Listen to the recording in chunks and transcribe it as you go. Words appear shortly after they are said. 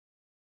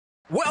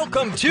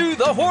Welcome to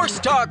the Horse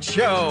Talk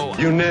Show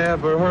You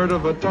never heard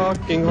of a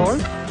talking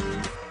horse?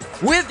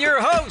 with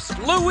your host,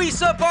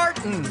 Louisa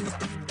Barton.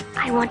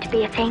 I want to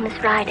be a famous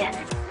rider.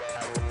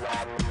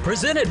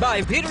 Presented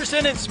by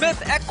Peterson and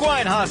Smith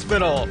Equine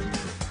Hospital.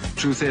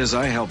 Truth is,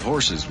 I help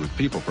horses with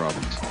people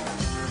problems.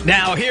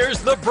 Now here's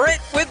the Brit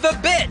with the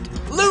bit,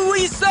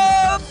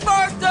 Louisa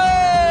Barton!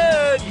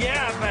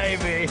 Yeah,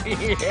 baby!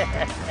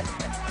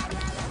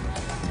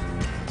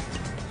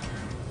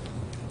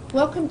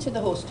 Welcome to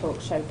the Horse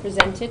Talk Show,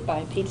 presented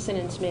by Peterson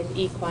and Smith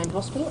Equine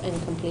Hospital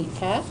and Complete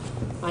Care.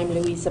 I'm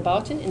Louisa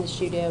Barton in the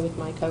studio with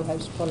my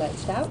co-host Paulette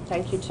Stout.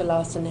 Thank you to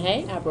Larson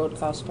Hay, our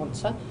broadcast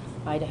sponsor,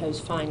 Idaho's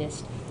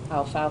finest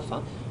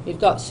alfalfa. We've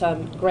got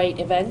some great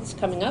events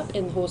coming up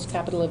in the horse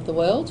capital of the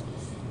world.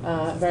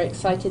 Very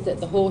excited that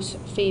the Horse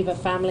Fever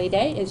Family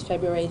Day is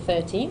February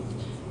 13th.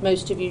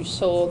 Most of you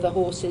saw the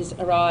horses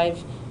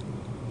arrive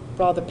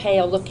rather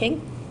pale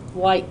looking.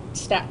 White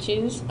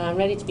statues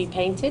ready to be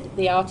painted.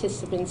 The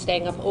artists have been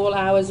staying up all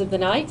hours of the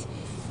night,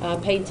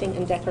 painting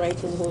and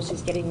decorating the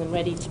horses, getting them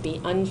ready to be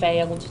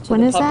unveiled to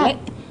the public.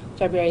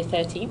 February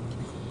 13th.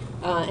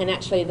 And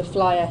actually the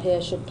flyer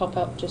here should pop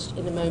up just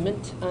in a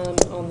moment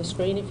on the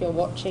screen if you're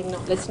watching,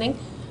 not listening.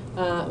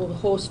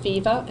 Horse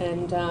Fever,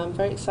 and I'm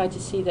very excited to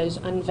see those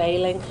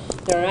unveiling.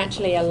 There are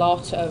actually a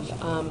lot of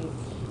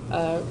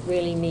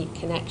really neat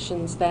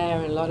connections there,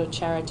 and a lot of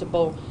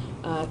charitable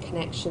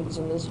connections,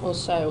 and there's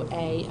also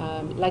a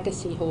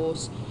legacy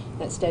horse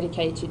that's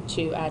dedicated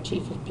to our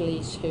Chief of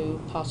Police who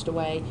passed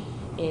away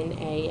in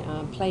a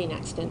plane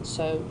accident.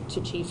 So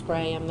to Chief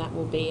Graham, that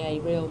will be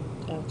a real,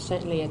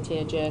 certainly a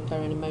tearjerker,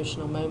 an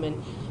emotional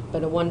moment,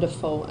 but a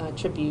wonderful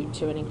tribute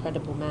to an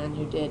incredible man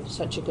who did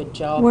such a good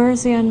job. Where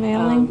is the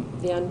unveiling?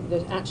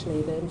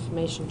 Actually, the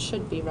information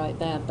should be right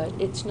there, but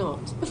it's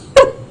not.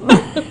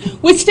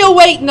 We're still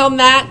waiting on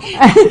that.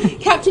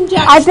 Captain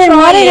Jack's I've been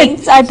wanting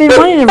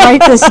to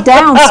write this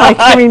down so I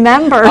can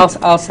remember.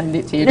 I'll send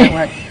it to you, don't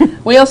worry.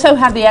 We also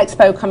have the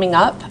expo coming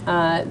up.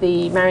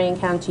 The Marion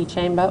County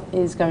Chamber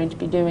is going to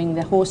be doing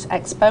the Horse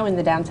Expo in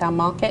the downtown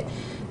market.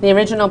 The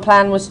original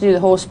plan was to do the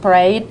horse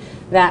parade.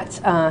 That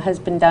has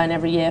been done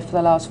every year for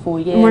the last 4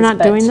 years. And we're not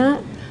doing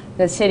that?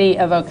 The city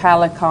of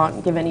Ocala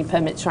can't give any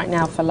permits right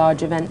now for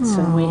large events,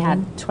 and we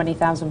had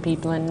 20,000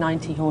 people and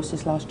 90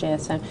 horses last year.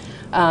 So,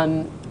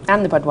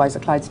 and the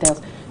Budweiser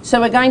Clydesdales. So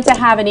we're going to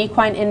have an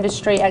equine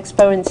industry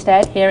expo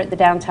instead here at the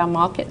downtown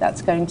market.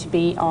 That's going to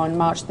be on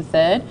March the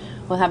 3rd.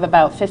 We'll have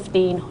about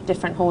 15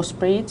 different horse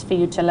breeds for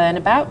you to learn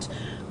about.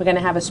 We're going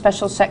to have a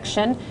special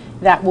section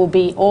that will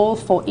be all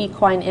for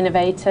equine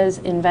innovators,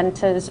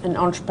 inventors, and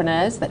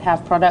entrepreneurs that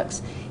have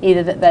products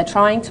either that they're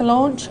trying to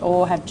launch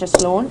or have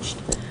just launched.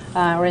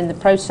 We're in the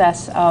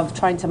process of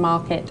trying to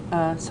market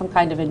some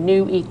kind of a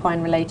new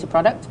equine-related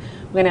product.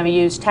 We're going to have a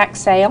used tax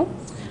sale.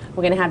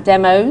 We're going to have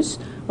demos.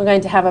 We're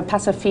going to have a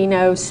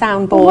Pasofino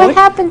soundboard. Well, what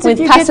happens if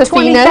you get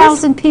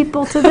 20,000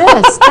 people to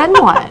this? Then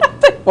what?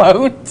 They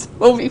won't.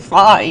 We'll be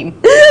fine.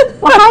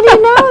 Well, how do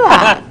you know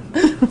that?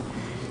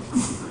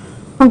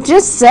 I'm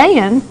just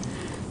saying.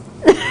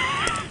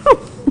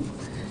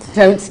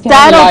 Don't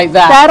scare me like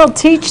that. That'll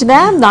teach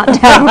them not to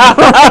have a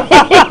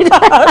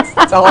parade.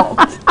 Stop.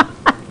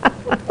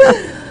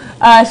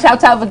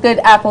 Shout out for Good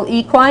Apple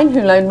Equine,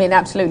 who loaned me an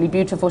absolutely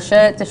beautiful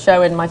shirt to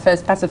show in my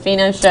first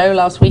Pasofino show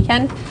last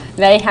weekend.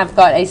 They have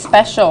got a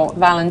special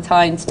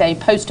Valentine's Day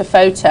poster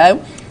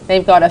photo.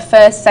 They've got a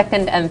first,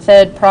 second, and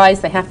third prize.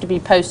 They have to be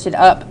posted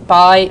up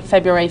by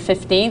February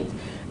 15th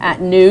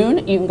at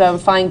noon. You can go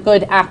and find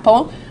Good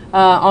Apple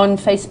on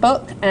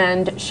Facebook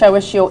and show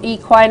us your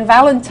equine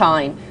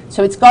Valentine.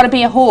 So it's got to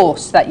be a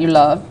horse that you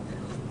love,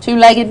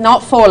 two-legged,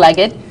 not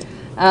four-legged,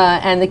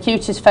 and the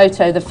cutest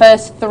photo. The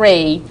first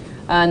three,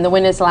 and the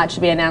winners will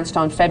actually be announced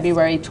on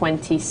February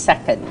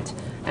 22nd.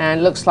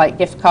 And looks like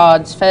gift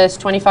cards, first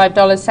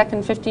 $25,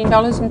 second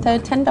 $15, and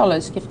third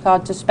 $10. Gift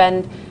card to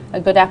spend a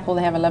Good Apple.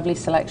 They have a lovely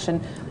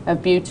selection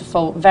of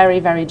beautiful, very,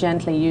 very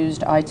gently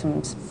used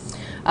items.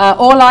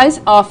 All eyes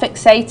are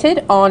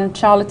fixated on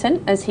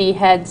Charlatan as he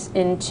heads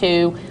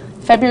into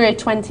February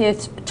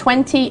 20th,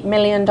 $20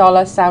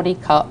 million Saudi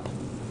Cup.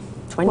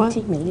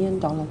 $20 million.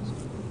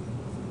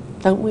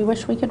 Don't we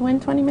wish we could win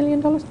 $20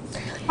 million?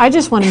 I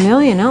just want $1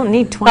 million. I don't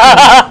need 20.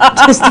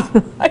 Just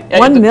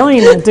 $1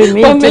 million will do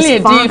me. $1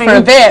 million do you for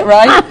a bit,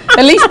 right?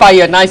 At least buy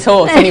you a nice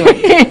horse,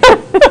 anyway.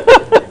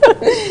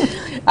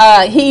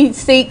 He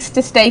seeks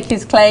to stake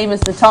his claim as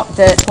the top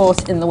dirt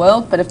horse in the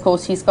world, but of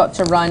course he's got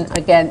to run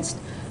against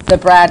the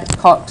Brad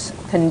Cox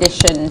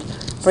conditioned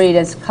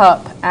Breeders'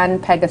 Cup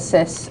and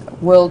Pegasus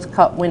World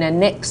Cup winner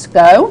Nick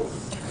Sco,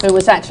 who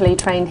was actually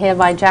trained here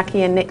by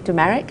Jackie and Nick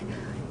Dumeric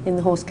in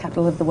the horse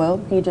capital of the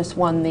world. He just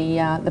won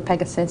the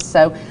Pegasus,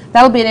 so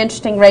that'll be an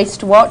interesting race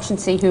to watch and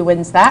see who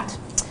wins that.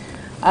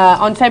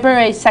 On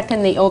February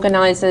 2nd, the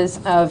organisers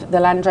of the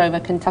Land Rover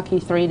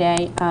Kentucky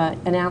 3-Day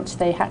announced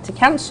they had to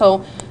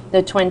cancel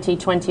the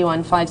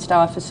 2021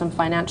 5-star for some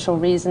financial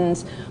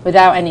reasons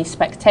without any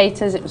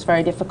spectators. It was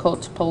very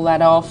difficult to pull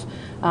that off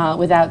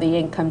without the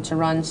income to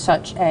run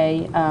such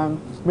a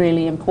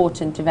really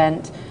important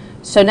event.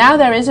 So now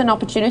there is an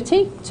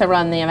opportunity to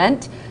run the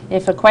event.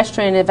 If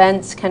Equestrian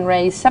Events can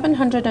raise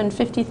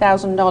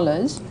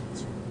 $750,000.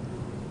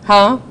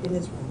 Huh?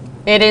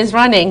 It is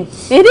running.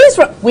 It is.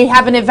 We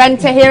have an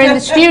eventer here in the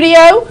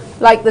studio,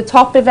 like the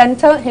top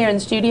eventer here in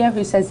the studio,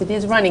 who says it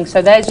is running.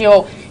 So there's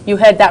you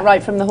heard that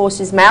right from the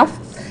horse's mouth.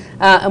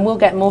 And we'll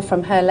get more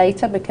from her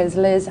later, because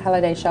Liz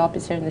Halliday-Sharp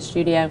is here in the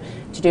studio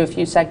to do a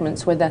few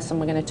segments with us, and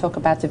we're going to talk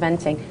about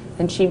eventing.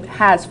 And she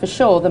has, for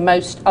sure, the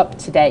most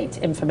up-to-date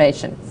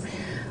information.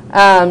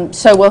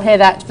 So we'll hear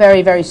that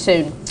very, very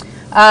soon.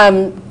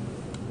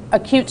 A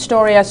cute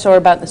story I saw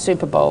about the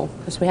Super Bowl,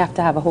 because we have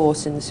to have a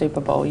horse in the Super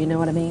Bowl, you know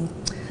what I mean?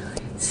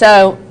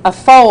 So a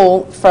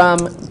foal from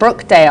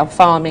Brookdale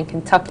Farm in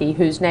Kentucky,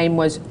 whose name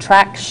was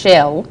Track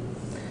Shill.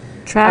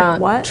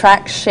 What?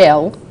 Track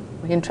Shill,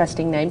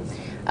 interesting name.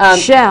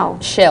 Shell.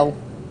 Shill.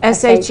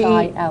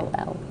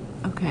 S-H-E-L-L.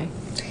 Okay.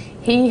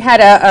 He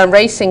had a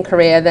racing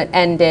career that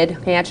ended.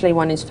 He actually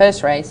won his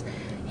first race.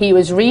 He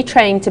was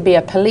retrained to be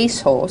a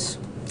police horse.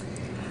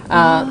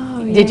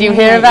 Did you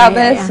hear about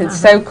this? It's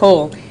so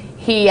cool.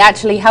 He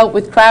actually helped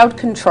with crowd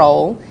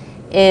control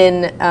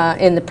in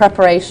the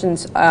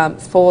preparations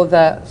for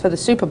the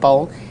Super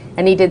Bowl,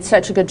 and he did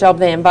such a good job.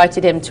 They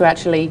invited him to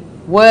actually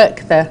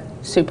work the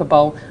Super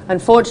Bowl.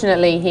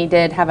 Unfortunately, he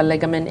did have a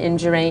ligament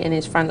injury in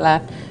his front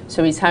left,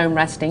 so he's home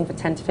resting for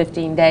 10 to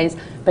 15 days.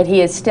 But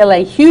he is still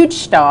a huge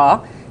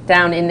star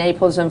down in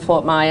Naples and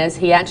Fort Myers.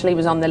 He actually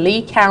was on the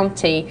Lee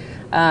County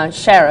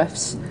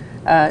Sheriff's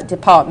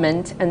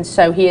Department, and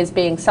so he is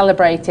being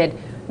celebrated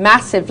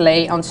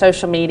massively on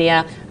social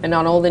media and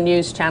on all the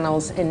news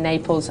channels in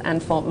Naples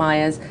and Fort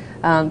Myers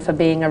for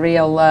being a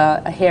real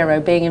a hero,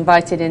 being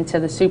invited into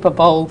the Super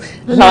Bowl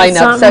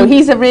lineup. So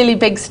he's a really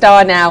big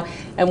star now,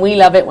 and we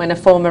love it when a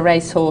former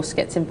racehorse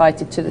gets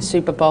invited to the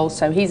Super Bowl.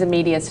 So he's a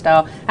media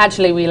star.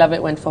 Actually, we love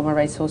it when former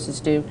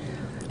racehorses do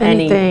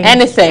anything.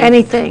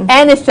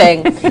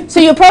 So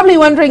you're probably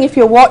wondering, if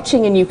you're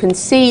watching and you can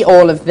see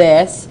all of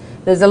this,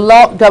 there's a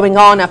lot going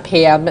on up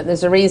here, but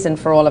there's a reason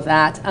for all of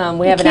that.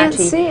 We haven't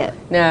actually see it.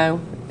 No,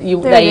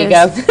 there you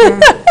go. Yeah.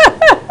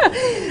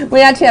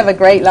 We actually have a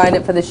great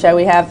lineup for the show.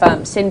 We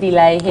have Cindy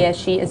Lay here.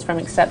 She is from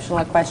Exceptional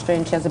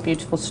Equestrian. She has a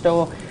beautiful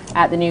store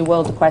at the New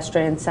World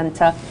Equestrian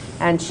Center,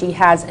 and she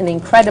has an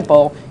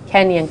incredible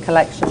Kenyan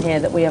collection here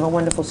that we have a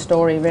wonderful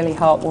story, really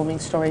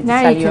heartwarming story to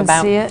tell you about.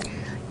 Now you can see it.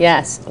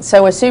 Yes,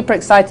 so we're super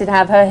excited to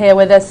have her here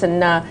with us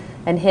and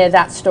hear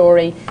that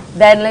story.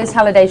 Then Liz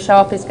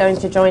Halliday-Sharp is going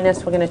to join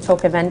us. We're going to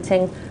talk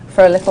eventing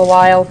for a little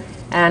while,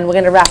 and we're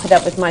going to wrap it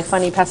up with my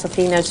funny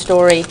Pasofino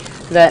story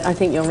that I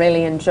think you'll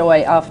really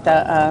enjoy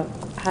after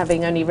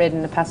having only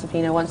ridden a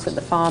Pasofino once at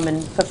the farm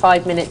and for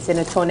 5 minutes in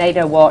a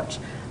tornado watch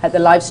at the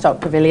livestock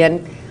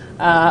pavilion.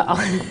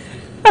 And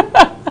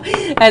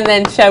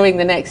then showing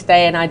the next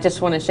day, and I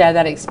just want to share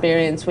that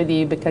experience with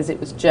you because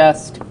it was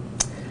just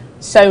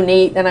so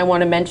neat. Then I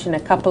want to mention a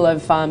couple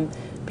of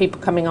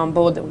people coming on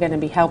board that we're going to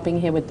be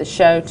helping here with the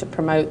show to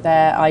promote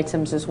their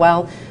items as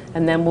well.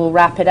 And then we'll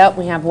wrap it up.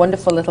 We have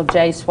wonderful little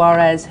Jay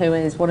Suarez, who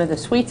is one of the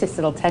sweetest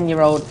little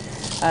 10-year-old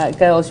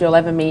girls you'll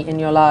ever meet in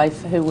your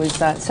life, who was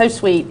so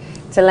sweet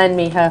to lend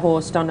me her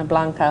horse, Donna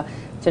Blanca,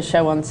 to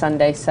show on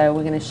Sunday. So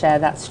we're going to share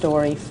that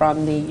story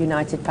from the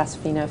United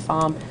Pasofino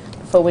Farm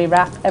before we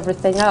wrap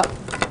everything up.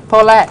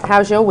 Paulette,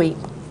 how's your week?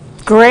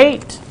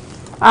 Great.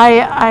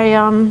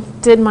 I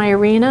did my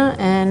arena,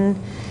 and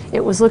it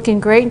was looking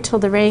great until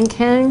the rain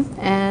came,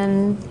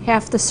 and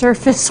half the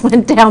surface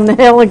went down the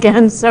hill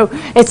again. So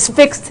it's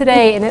fixed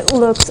today, and it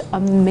looks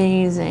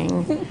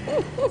amazing.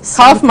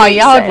 Half my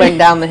yard went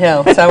down the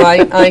hill, so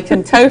I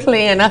can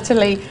totally and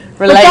utterly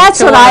relate. But that's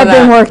to what all I've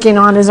that. been working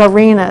on, is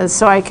arenas,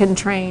 so I can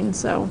train.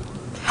 So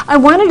I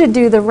wanted to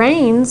do the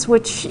reins,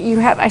 which you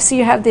have. I see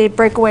you have the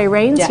breakaway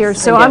reins Yes, here,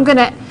 so I do. I'm going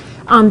to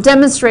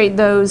demonstrate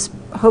those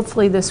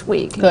hopefully this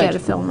week and Good. get a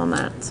film on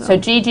that. So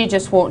Gigi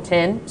just walked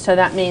in, so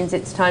that means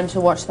it's time to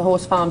watch the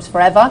Horse Farms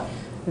Forever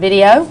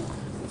video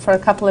for a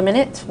couple of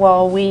minutes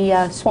while we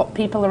swap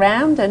people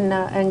around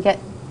and get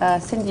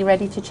Cindy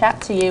ready to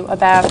chat to you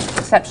about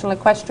Exceptional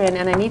Equestrian.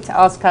 And I need to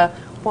ask her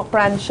what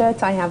brand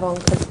shirt I have on,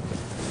 because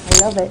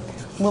I love it.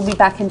 We'll be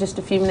back in just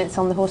a few minutes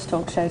on the Horse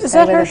Talk Show. Is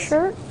Stay that with her us.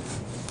 shirt?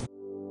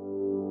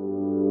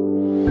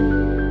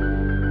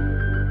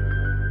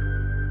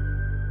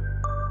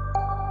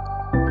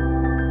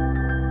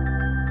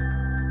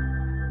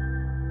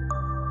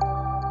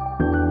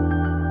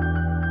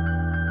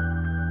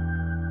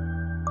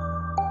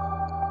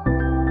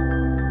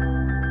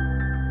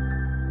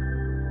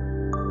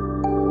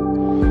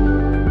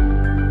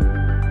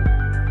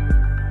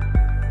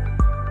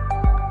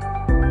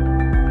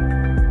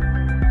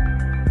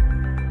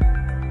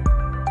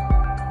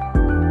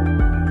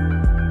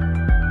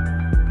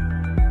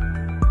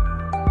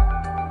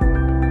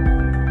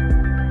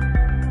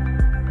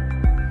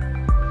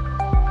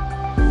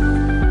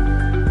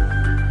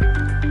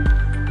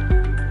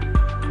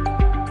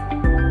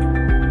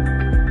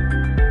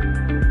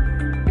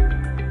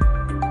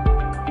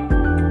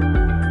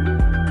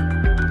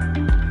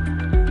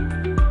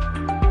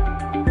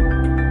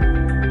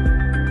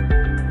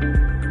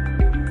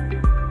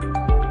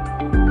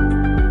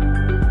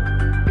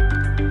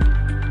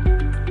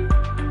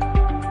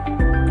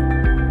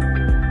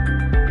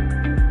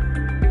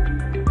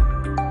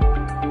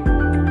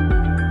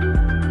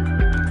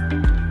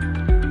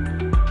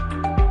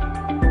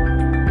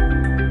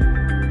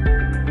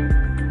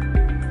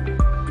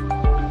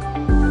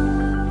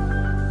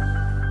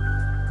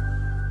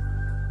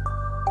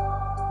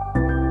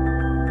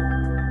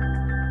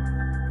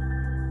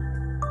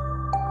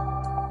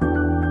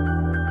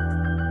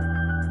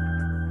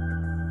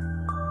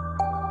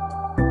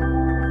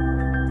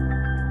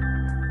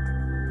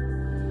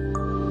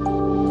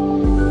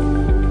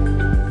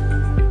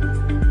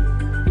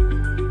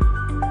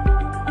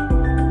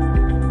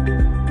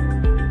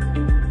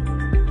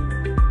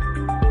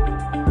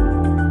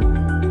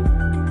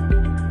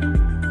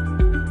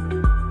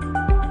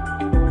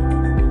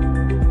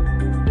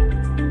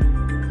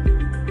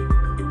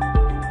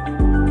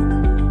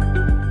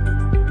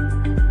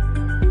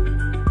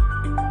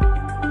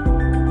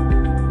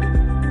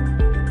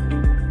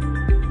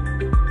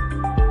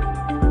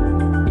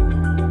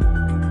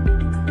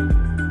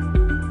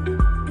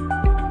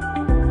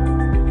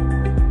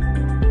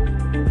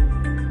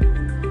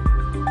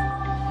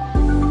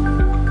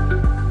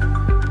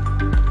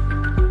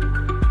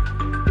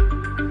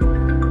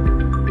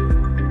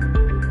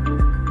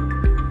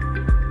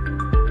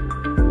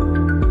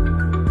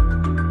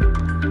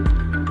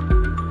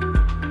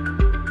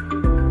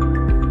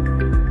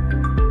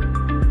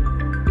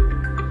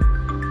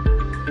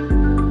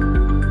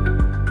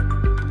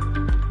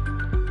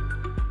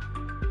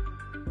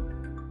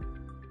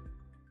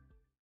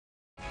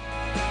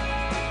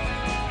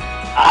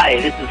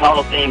 Hi, this is Hall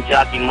of Fame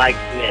jockey Mike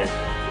Smith.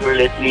 You're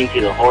listening to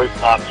the Horse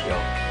Talk Show.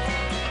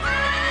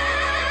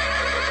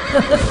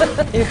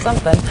 Here's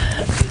something.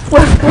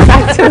 Welcome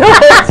back to the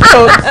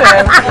Horse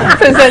Talk Show,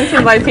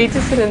 presented by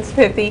Peterson and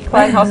Smith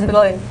Equine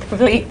Hospital in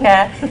complete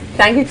care.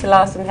 Thank you to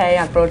Larson Hay,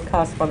 our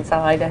broadcast sponsor,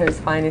 Idaho's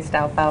finest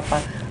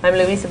alfalfa. I'm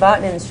Louisa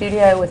Barton in the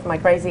studio with my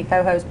crazy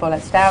co-host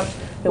Paulette Stout,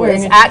 who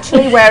is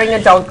actually wearing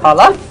a dog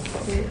collar.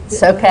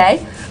 It's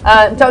okay.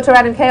 Dr.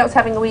 Adam Cayot's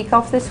having a week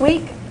off this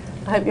week.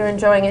 I hope you're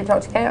enjoying it,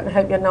 Dr. Cayot, and I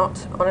hope you're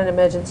not on an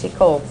emergency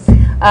call.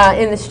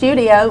 In the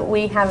studio,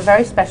 we have a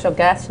very special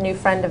guest, new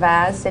friend of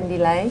ours, Cindy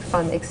Lay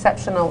from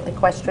Exceptional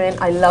Equestrian.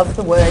 I love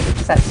the word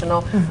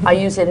exceptional. I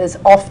use it as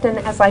often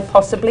as I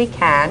possibly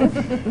can,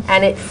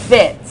 and it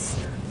fits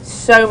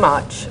so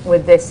much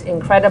with this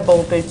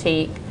incredible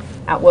boutique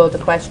at World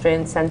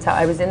Equestrian Center.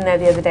 I was in there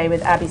the other day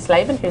with Abby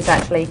Slavin, who's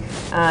actually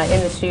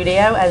in the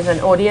studio as an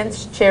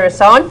audience. Cheer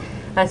us on.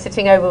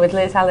 Sitting over with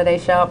Liz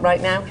Halliday-Sharp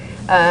right now.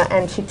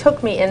 And she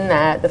took me in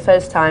there the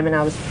first time and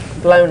I was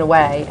blown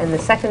away. And the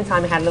second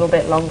time I had a little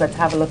bit longer to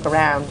have a look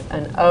around.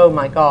 And oh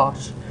my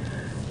gosh,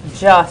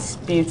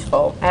 just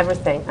beautiful.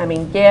 Everything. I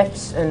mean,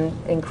 gifts and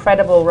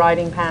incredible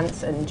riding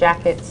pants and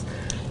jackets.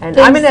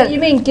 And you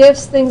mean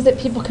gifts, things that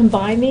people can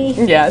buy me?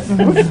 Yes,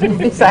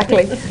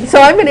 exactly. So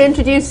I'm going to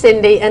introduce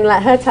Cindy and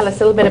let her tell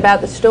us a little bit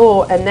about the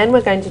store, and then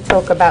we're going to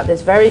talk about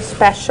this very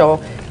special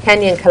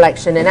Kenyan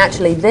collection. And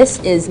actually, this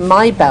is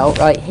my belt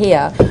right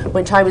here,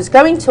 which I was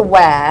going to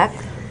wear,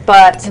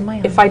 but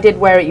if I did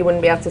wear it, you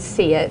wouldn't be able to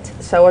see it.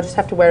 So I'll just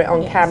have to wear it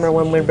on camera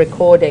when we're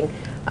recording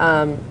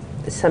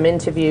some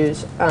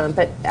interviews.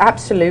 But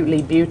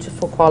absolutely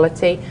beautiful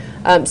quality.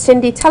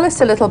 Cindy, tell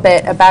us a little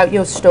bit about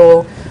your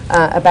store,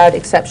 about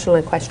Exceptional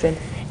Equestrian.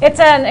 It's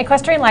an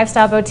equestrian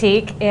lifestyle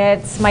boutique.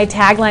 My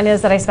tagline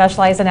is that I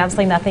specialize in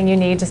absolutely nothing you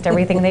need, just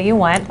everything that you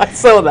want. I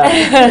saw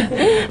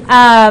that.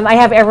 I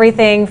have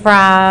everything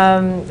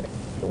from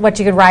what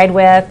you could ride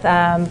with,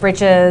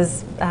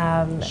 breeches,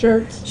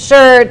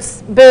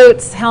 shirts,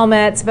 boots,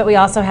 helmets, but we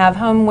also have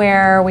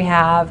homeware. We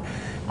have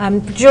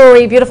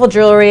jewelry, beautiful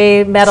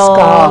jewelry,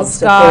 medals,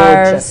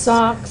 scarves,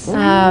 socks,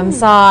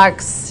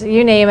 socks,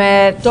 you name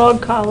it.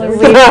 Dog collars.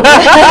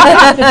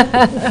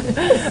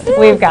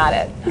 We've got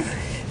it.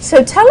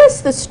 So tell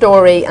us the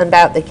story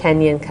about the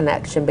Kenyan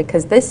collection,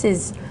 because this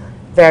is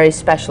very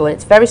special.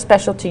 It's very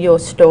special to your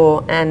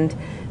store, and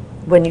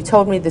when you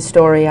told me the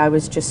story, I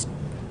was just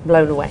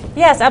blown away.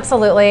 Yes,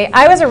 absolutely.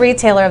 I was a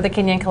retailer of the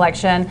Kenyan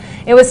collection.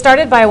 It was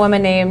started by a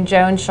woman named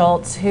Joan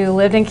Schultz, who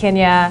lived in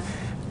Kenya,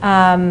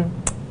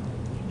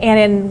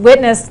 and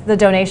witnessed the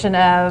donation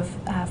of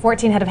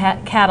 14 head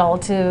of cattle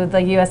to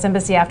the U.S.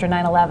 Embassy after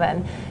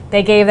 9/11.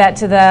 They gave that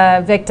to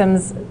the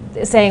victims,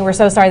 saying, "We're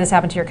so sorry this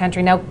happened to your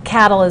country." Now,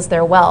 cattle is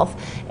their wealth,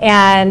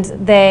 and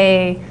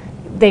they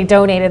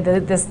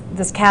donated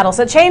this cattle.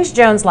 So it changed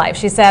Joan's life.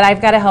 She said, "I've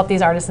got to help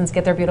these artisans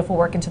get their beautiful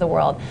work into the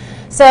world."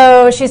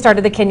 So she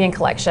started the Kenyan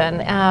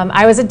collection.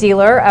 I was a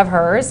dealer of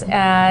hers,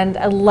 and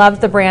I loved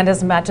the brand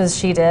as much as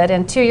she did.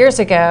 And 2 years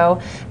ago,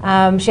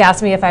 she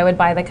asked me if I would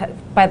buy the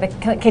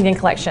Kenyan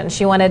collection.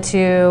 She wanted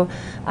to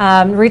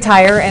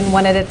retire and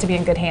wanted it to be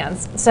in good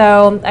hands.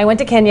 So I went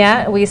to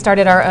Kenya. We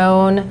started our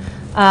own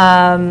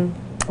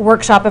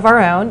workshop of our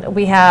own.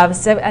 We have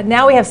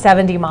now we have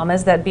 70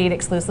 mamas that bead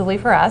exclusively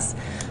for us.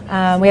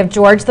 We have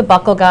George, the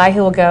buckle guy,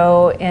 who will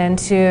go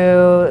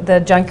into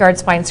the junkyard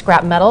spine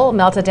scrap metal,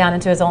 melt it down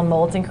into his own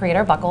molds, and create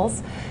our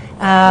buckles.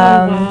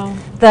 Wow.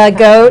 The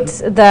goat,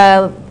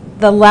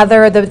 the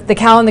leather, the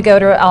cow and the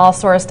goat are all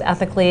sourced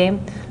ethically.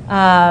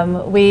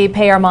 We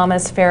pay our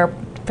mamas fair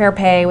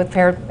pay with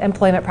fair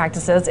employment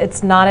practices.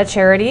 It's not a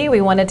charity.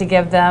 We wanted to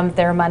give them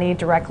their money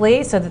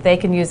directly so that they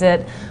can use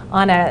it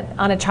on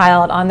a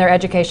child, on their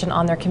education,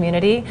 on their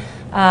community.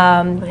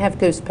 I have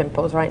goose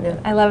pimples right now.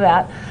 I love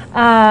that.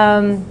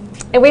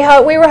 And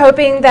we were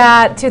hoping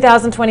that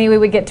 2020 we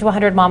would get to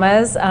 100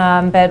 mamas,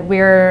 but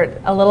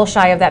we're a little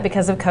shy of that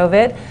because of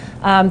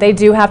COVID. They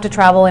do have to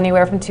travel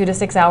anywhere from 2 to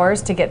 6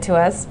 hours to get to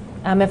us.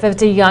 If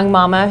it's a young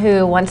mama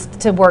who wants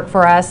to work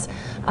for us,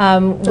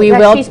 we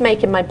will. She's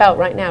making my belt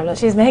right now. Look.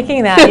 She's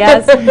making that.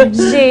 Yes,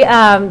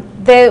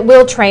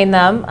 we'll train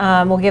them.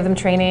 We'll give them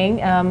training.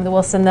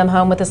 We'll send them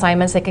home with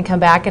assignments. They can come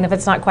back, and if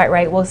it's not quite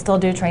right, we'll still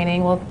do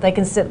training. They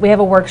can sit. We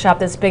have a workshop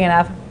that's big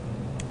enough.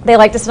 They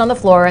like to sit on the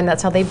floor, and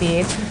that's how they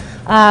bead.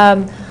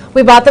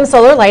 We bought them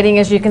solar lighting,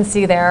 as you can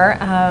see there.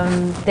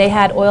 They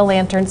had oil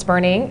lanterns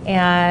burning,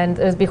 and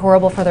it would be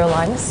horrible for their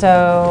lungs.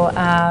 So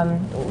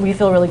we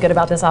feel really good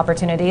about this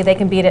opportunity. They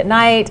can bead at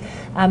night.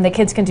 The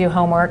kids can do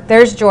homework.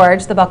 There's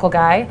George, the buckle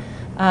guy,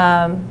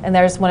 and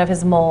there's one of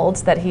his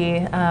molds that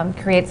he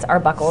creates our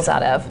buckles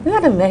out of. Isn't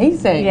that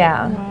amazing?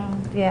 Yeah. Wow.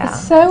 Yeah.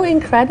 It's so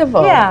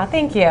incredible. Yeah,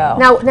 thank you.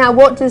 Now,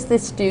 what does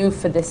this do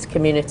for this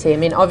community? I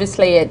mean,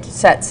 obviously it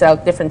sets a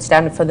different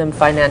standard for them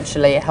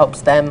financially. It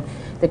helps them,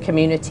 the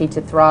community,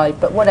 to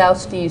thrive. But what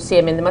else do you see?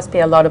 I mean, there must be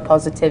a lot of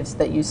positives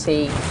that you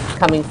see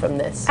coming from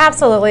this.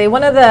 Absolutely.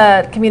 One of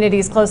the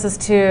communities closest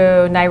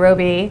to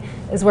Nairobi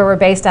is where we're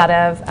based out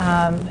of,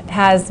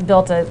 has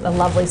built a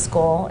lovely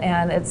school,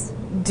 and it's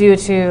due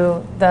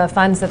to the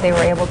funds that they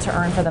were able to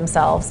earn for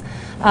themselves.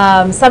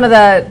 Some of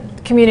the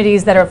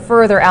communities that are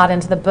further out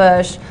into the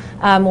bush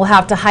will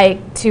have to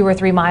hike 2 or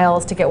 3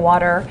 miles to get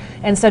water.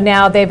 And so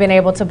now they've been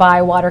able to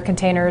buy water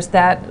containers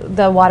that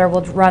the water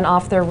will run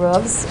off their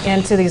roofs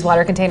into these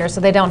water containers,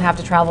 so they don't have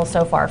to travel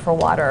so far for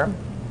water.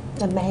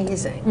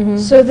 Amazing.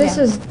 So this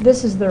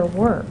is their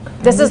work.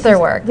 This is their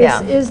work,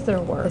 yeah. This is their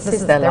work. This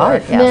is their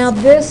life. Yes. Now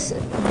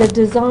the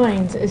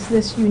designs, is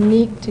this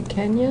unique to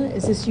Kenya?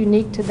 Is this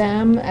unique to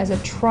them as a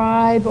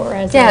tribe or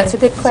as Yeah, it's a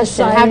good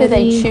question. society? How do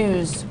they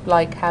choose,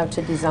 like, how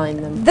to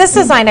design them? This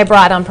design I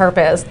brought on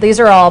purpose.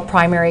 These are all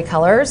primary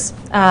colors,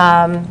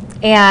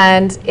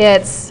 and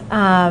it's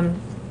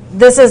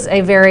this is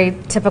a very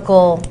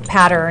typical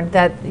pattern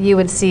that you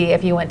would see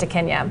if you went to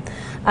Kenya.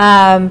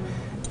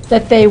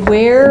 That they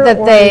wear?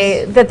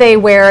 That they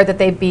wear, that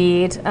they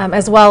bead,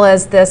 as well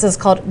as this is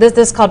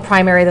called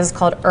primary. This is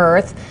called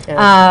earth.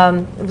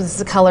 Yeah. This is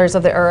the colors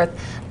of the earth.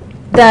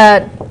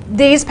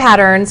 These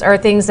patterns are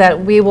things that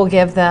we will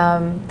give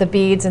them the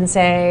beads and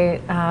say,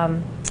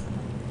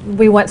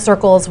 we want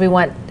circles, we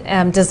want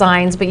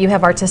designs, but you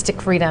have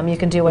artistic freedom. You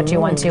can do what you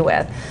want to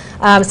with.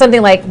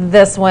 Something like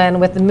this one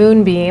with the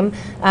moonbeam,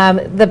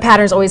 the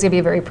pattern's always going to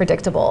be very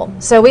predictable.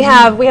 So we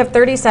have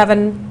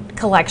 37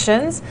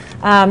 collections.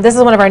 This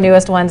is one of our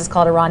newest ones. It's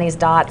called Irani's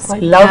Dots. I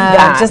love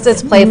that. Just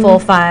it's playful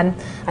fun.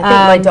 I think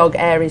my dog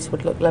Aries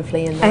would look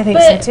lovely in that. I think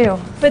so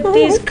too. But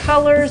these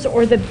colors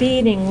or the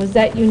beading, was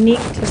that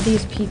unique to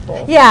these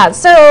people? Yeah,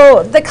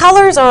 so the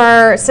colors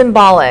are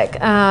symbolic.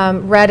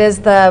 Red is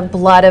the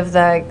blood of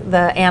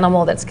the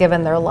animal that's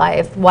given their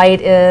life.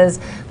 White is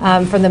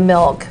from the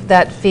milk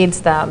that feeds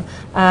them.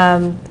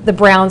 The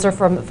browns are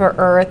for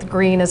earth.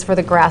 Green is for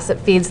the grass that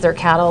feeds their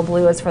cattle.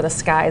 Blue is for the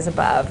skies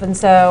above. And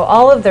so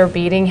all of their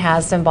beading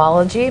has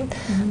symbology.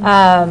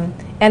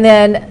 And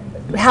then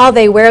how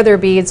they wear their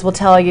beads will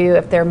tell you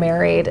if they're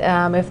married,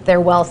 if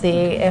they're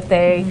wealthy, if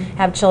they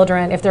have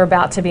children, if they're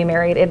about to be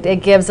married.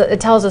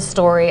 It tells a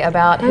story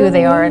about who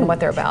they are and what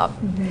they're about.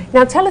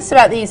 Now tell us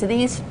about these. Are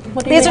these?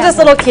 What do These are just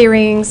little key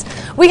rings.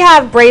 We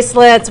have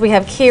bracelets. We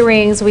have key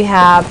rings. We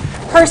have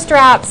purse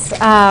straps.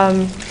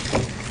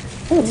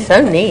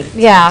 So neat.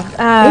 Yeah.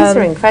 These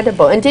are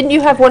incredible. And didn't you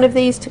have one of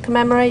these to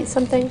commemorate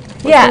something?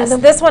 Yes,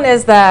 this one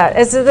is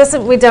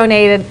we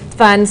donated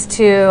funds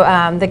to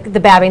the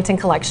Babington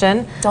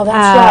collection. Oh,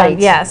 that's right.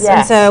 Yes.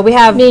 And so we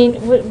have.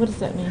 What does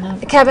that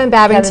mean? Kevin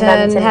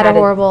Babington had a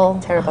horrible,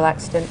 terrible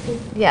accident.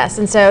 Yes,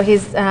 and so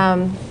he's.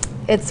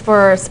 It's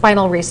for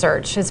spinal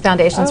research. His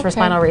foundation's for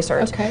spinal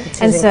research. Okay.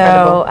 And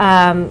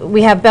so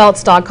we have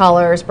belts, dog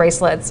collars,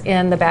 bracelets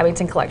in the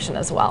Babington collection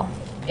as well.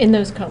 In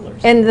those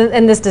colors. In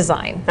this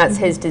design. That's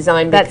his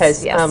design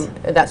because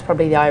that's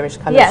probably the Irish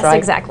colours, right? Yes,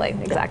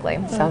 exactly.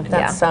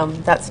 So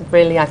that's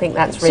really, I think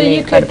that's really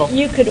incredible.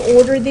 You could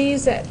order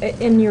these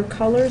in your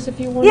colors if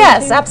you wanted to?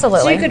 Yes,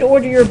 absolutely. So you could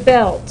order your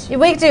belt.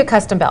 We do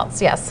custom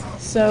belts, yes.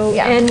 So,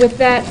 and with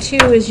that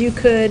too, is you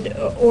could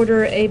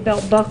order a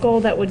belt buckle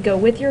that would go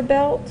with your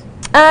belt?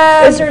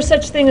 Is there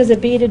such thing as a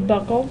beaded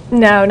buckle?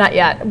 No, not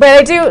yet. But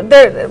I do,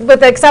 with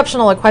the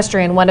Exceptional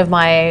Equestrian, one of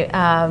my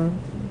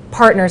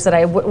partners that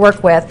I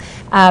work with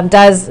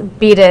does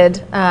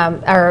beaded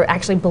or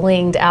actually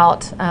blinged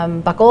out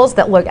buckles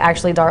that look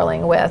actually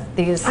darling with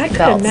these belts. I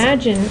could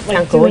imagine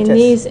like doing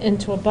these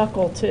into a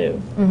buckle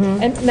too,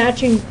 and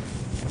matching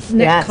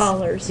neck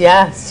collars.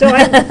 Yes. So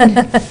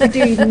I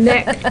do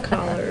neck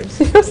collars.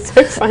 You're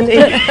so funny.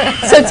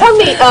 So tell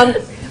me,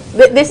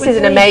 this is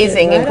an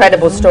amazing,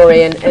 incredible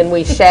story, and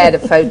we shared a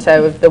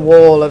photo of the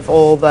wall of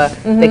all the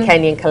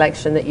Kenyan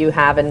collection that you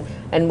have,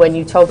 and when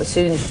you told, as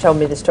soon as you told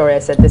me the story, I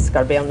said this has got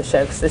to be on the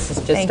show because this is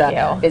just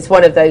it's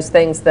one of those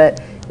things that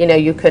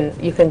you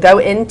can go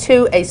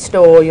into a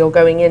store. You're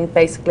going in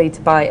basically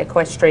to buy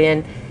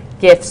equestrian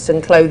gifts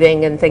and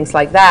clothing and things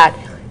like that,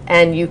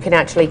 and you can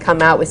actually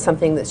come out with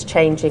something that's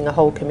changing a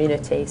whole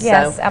community.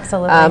 Yes, so,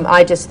 absolutely.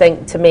 I just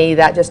think, to me,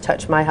 that just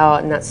touched my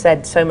heart, and that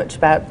said so much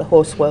about the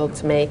horse world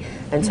to me,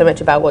 and so much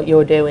about what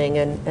you're doing,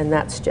 and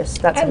that's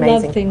amazing. I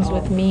love things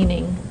with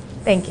meaning.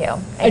 Thank you.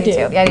 I do.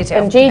 Too. Yeah, I do too.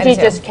 And Gigi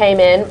just came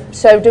in.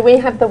 So do we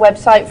have the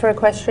website for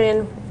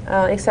Equestrian,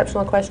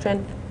 Exceptional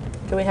Equestrian?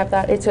 Do we have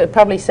that? It's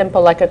probably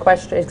simple, like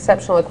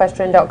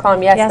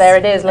exceptionalequestrian.com. Yes, there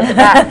it is. Look at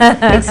that.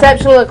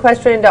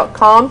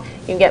 exceptionalequestrian.com.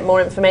 You can get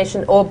more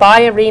information, or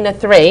buy Arena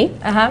 3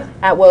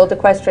 at World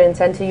Equestrian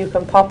Centre. You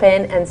can pop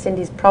in, and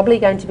Cindy's probably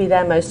going to be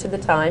there most of the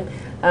time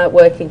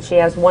working. She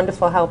has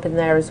wonderful help in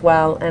there as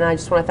well. And I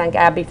just want to thank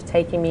Abby for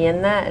taking me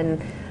in there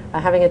and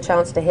having a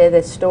chance to hear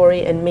this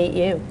story and meet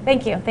you.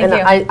 Thank you.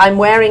 I'm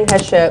wearing her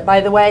shirt, by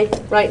the way,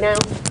 right now,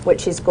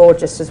 which is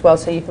gorgeous as well.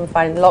 So you can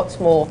find lots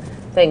more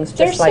things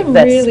just like this.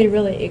 There's some really,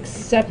 really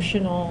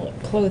exceptional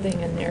clothing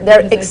in there.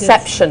 They're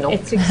exceptional.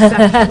 It's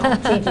exceptional.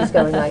 Gigi's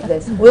going like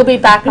this. We'll be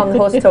back on the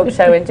Horse Talk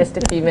Show in just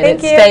a few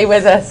minutes. Thank you. Stay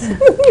with us.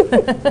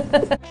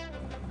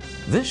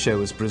 This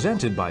show is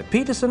presented by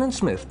Peterson &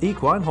 Smith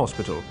Equine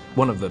Hospital,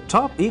 one of the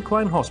top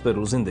equine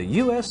hospitals in the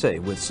USA,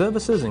 with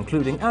services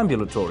including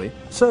ambulatory,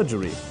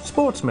 surgery,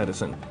 sports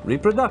medicine,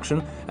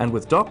 reproduction, and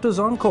with doctors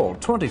on call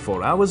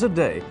 24 hours a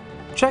day.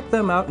 Check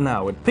them out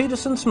now at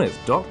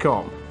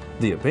petersonsmith.com.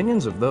 The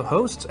opinions of the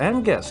hosts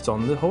and guests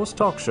on the Horse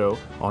Talk Show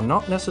are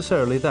not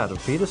necessarily that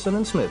of Peterson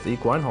and Smith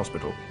Equine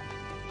Hospital.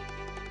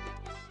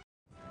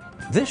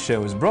 This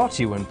show is brought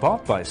to you in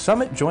part by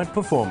Summit Joint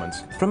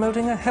Performance,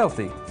 promoting a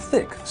healthy,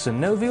 thick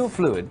synovial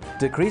fluid,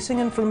 decreasing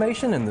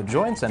inflammation in the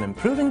joints and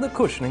improving the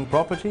cushioning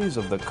properties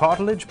of the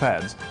cartilage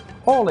pads.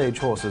 All age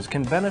horses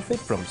can benefit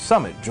from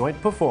Summit Joint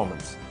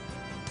Performance.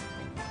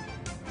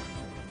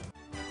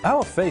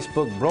 Our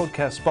Facebook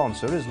broadcast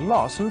sponsor is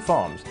Lawson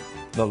Farms.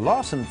 The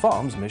Lawson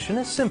Farms mission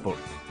is simple: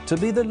 to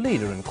be the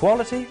leader in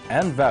quality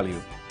and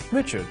value.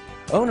 Richard,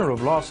 owner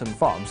of Lawson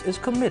Farms, is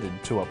committed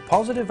to a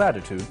positive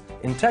attitude,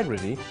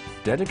 integrity,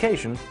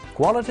 dedication,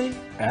 quality,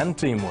 and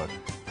teamwork.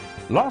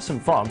 Lawson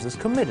Farms is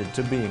committed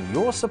to being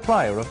your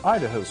supplier of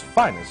Idaho's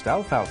finest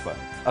alfalfa,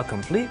 a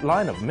complete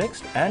line of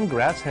mixed and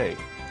grass hay.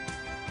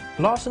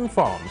 Lawson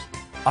Farms,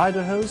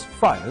 Idaho's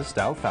finest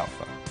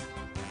alfalfa.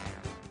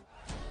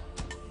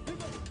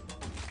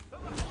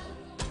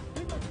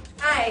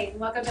 Hi,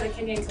 welcome to the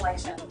Kenyon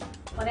Collection.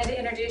 Wanted to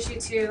introduce you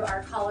to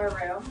our collar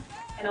room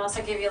and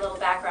also give you a little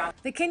background.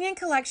 The Kenyon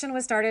Collection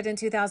was started in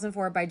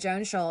 2004 by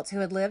Joan Schultz, who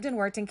had lived and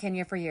worked in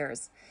Kenya for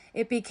years.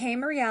 It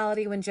became a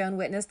reality when Joan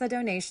witnessed the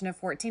donation of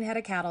 14 head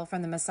of cattle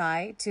from the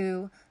Maasai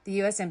to the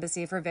U.S.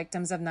 Embassy for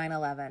victims of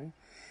 9/11.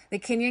 The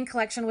Kenyon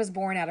Collection was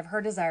born out of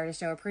her desire to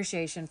show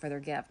appreciation for their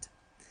gift.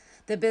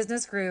 The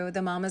business grew,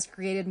 the mamas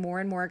created more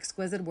and more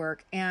exquisite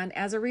work, and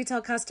as a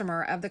retail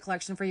customer of the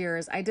collection for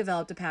years, I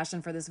developed a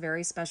passion for this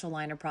very special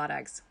line of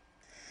products.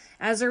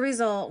 As a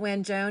result,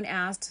 when Joan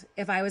asked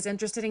if I was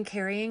interested in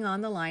carrying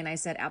on the line, I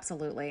said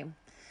absolutely.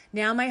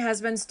 Now my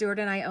husband, Stuart,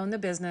 and I own the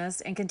business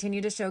and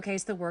continue to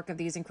showcase the work of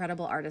these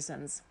incredible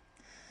artisans.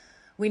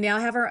 We now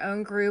have our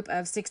own group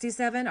of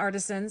 67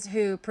 artisans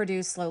who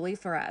produce slowly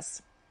for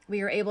us.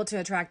 We are able to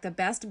attract the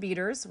best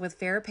beaters with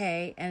fair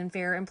pay and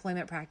fair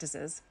employment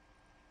practices.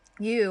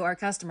 You, our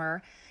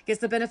customer,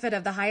 gets the benefit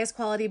of the highest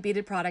quality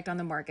beaded product on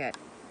the market.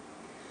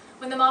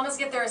 When the mamas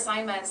get their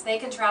assignments, they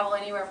can travel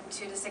anywhere from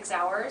 2 to 6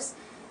 hours.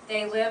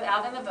 They live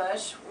out in the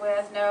bush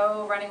with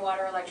no running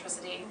water or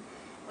electricity.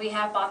 We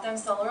have bought them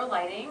solar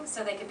lighting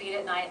so they can bead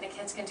at night and the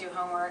kids can do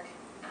homework.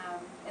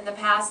 In the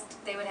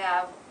past, they would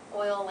have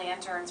oil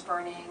lanterns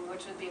burning,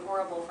 which would be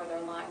horrible for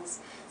their lungs.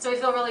 So we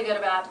feel really good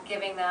about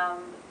giving them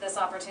this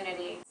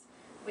opportunity.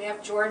 We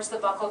have George, the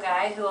buckle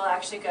guy, who will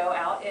actually go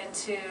out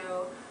into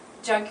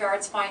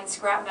junkyards, find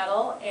scrap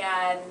metal,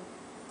 and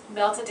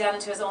melt it down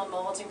into his own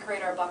molds and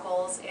create our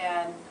buckles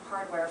and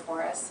hardware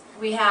for us.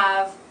 We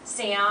have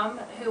Sam,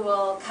 who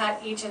will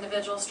cut each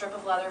individual strip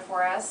of leather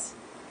for us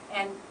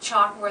and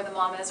chalk where the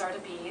mamas are to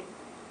bead.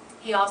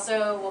 He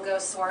also will go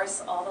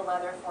source all the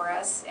leather for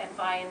us and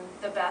find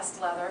the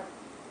best leather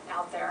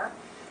out there.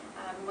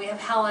 We have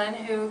Helen,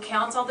 who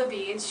counts all the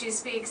beads. She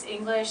speaks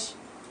English,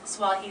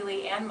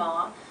 Swahili, and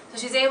Ma, so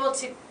she's able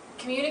to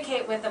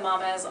communicate with the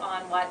mamas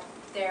on what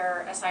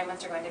their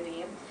assignments are going to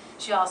be.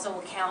 She also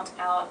will count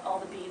out all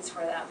the beads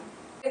for them.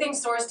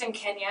 Everything's sourced in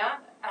Kenya.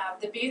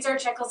 The beads are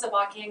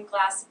Czechoslovakian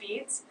glass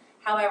beads.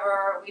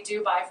 However, we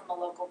do buy from a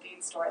local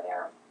bead store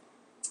there.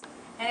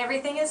 And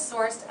everything is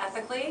sourced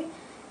ethically.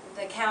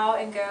 The cow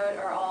and goat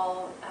are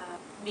all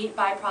meat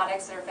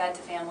byproducts that are fed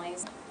to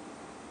families.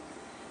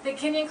 The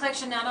Kenyon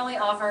Collection not only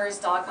offers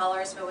dog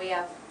collars, but we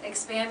have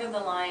expanded the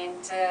line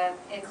to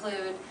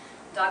include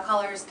dog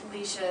collars,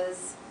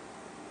 leashes.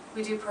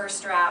 We do purse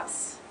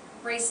straps,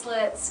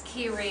 bracelets,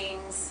 key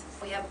rings,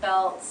 we have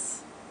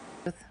belts.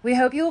 We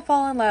hope you will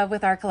fall in love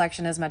with our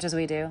collection as much as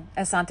we do.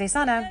 Asante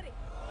Sana.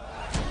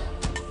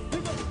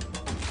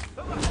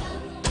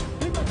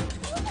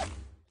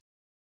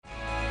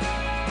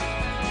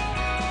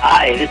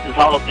 Hi, this is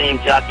Hall of Fame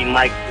jockey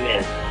Mike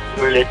Smith.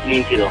 You're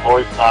listening to the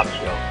Horse Talk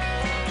Show.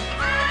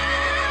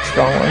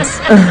 Strong ones.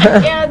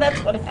 Yeah,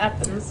 that's what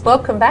happens.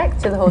 Welcome back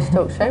to the Horse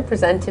Talk Show,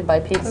 presented by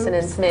Peterson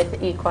and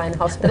Smith Equine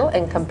Hospital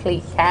and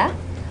Complete Care.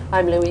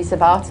 I'm Louisa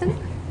Barton.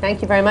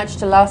 Thank you very much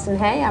to Larson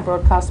Hay, our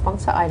broadcast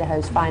sponsor,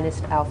 Idaho's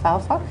finest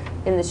alfalfa.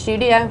 In the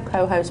studio,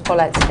 co-host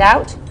Paulette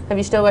Stout. Have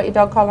you still got your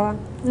dog collar on?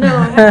 No,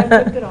 I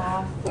haven't took it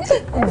off.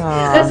 Should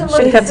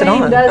have kept it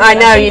on. I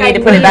know, you need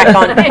to put it back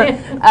on.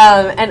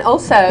 And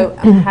also,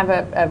 I have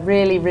a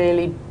really,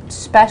 really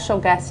special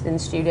guest in the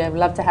studio. I'd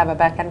love to have her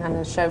back and on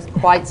the show for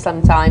quite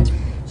some time.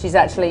 She's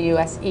actually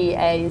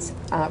USEA's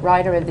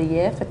Rider of the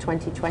Year for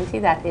 2020.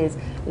 That is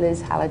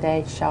Liz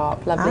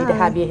Halliday-Sharp. Lovely to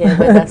have you here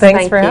with us.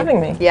 Thanks for having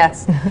me.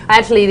 Yes.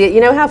 Actually,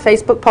 you know how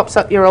Facebook pops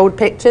up your old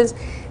pictures?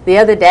 The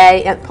other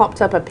day, it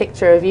popped up a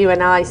picture of you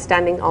and I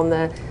standing on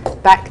the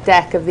back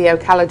deck of the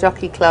Ocala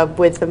Jockey Club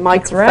with the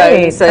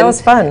microphones. That's right. That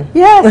was fun.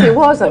 Yes, it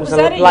was. Was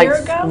that a year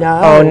ago?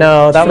 No. Oh,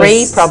 no. That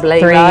three, was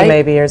probably, three right?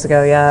 maybe years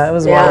ago. Yeah, it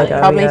was a while ago.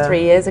 Probably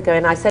 3 years ago.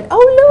 And I said,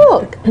 oh,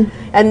 look.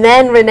 And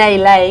then Renee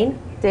Lane,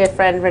 dear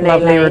friend Renee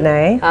Lovely Lane.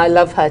 Renee. I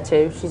love her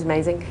too. She's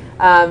amazing.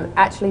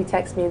 Actually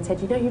texted me and said,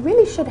 you know, you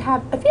really should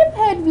have you ever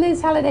heard of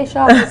Liz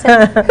Halliday-Sharp? I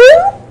said,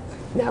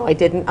 who? No, I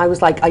didn't. I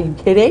was like, are you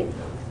kidding?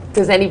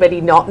 Does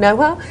anybody not know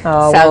her?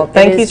 Oh, well,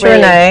 thank you to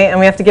Renee, and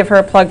we have to give her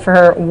a plug for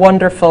her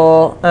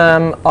wonderful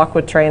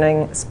aqua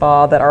training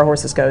spa that our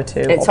horses go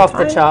to. It's off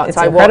the charts.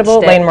 It's incredible.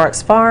 Lane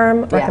Marks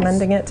Farm,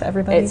 recommending it to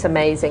everybody. It's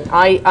amazing.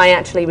 I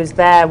actually was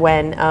there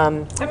when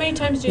how many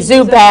times do you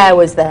Zubair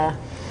was there.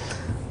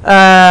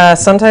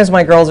 Sometimes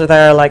my girls are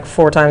there like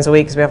 4 times a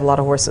week because we have a lot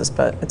of horses,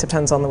 but it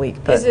depends on the week.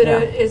 But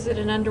is it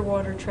an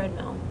underwater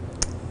treadmill?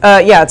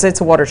 Yeah,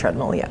 it's a water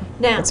treadmill. Yeah,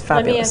 now it's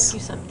fabulous. let me ask you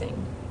something.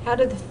 How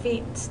do the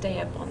feet stay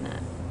up on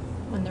that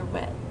when they're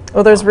wet?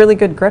 Oh, there's really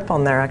good grip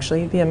on there,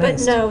 actually. You'd be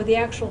amazed. But no, the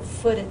actual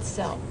foot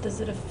itself,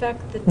 does it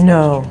affect the texture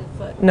of the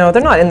foot? No,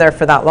 they're not in there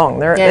for that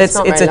long. It's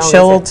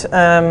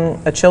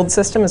a chilled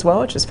system as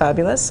well, which is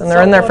fabulous, and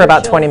they're in there for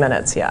about 20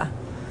 minutes. Yeah,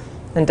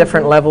 and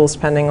different levels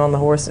depending on the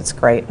horse. It's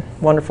great,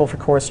 wonderful for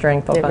core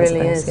strength, all kinds of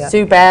things. It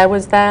really is. Zubair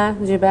was there,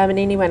 Zubair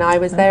Benini, when I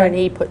was there, and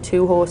he put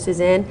 2 horses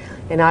in,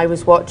 and I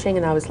was watching,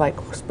 and I was like,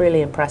 it's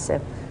really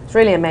impressive. It's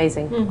really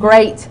amazing.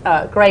 Great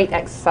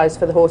exercise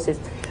for the horses.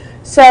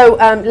 So,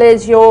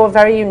 Liz, you're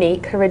very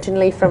unique,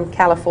 originally from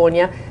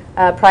California,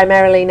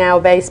 primarily now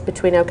based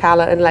between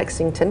Ocala and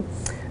Lexington.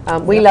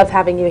 We love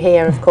having you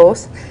here, of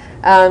course.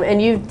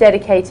 And you've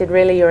dedicated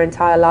really your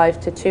entire life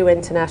to 2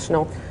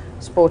 international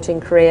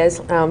sporting careers.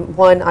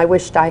 One I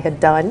wished I had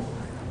done,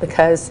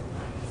 because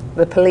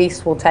the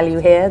police will tell you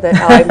here that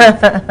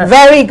I'm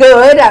very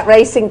good at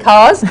racing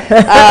cars,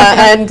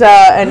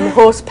 and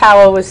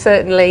horsepower has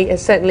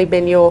certainly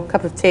been your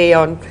cup of tea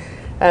on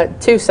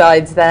 2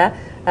 sides there.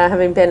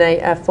 Having been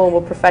a former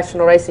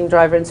professional racing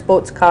driver in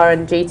sports car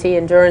and GT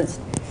endurance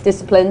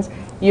disciplines,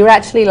 you're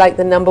actually like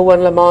the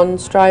 #1 Le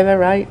Mans driver,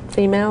 right?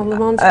 Female Le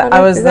Mans driver?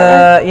 I was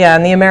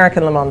in the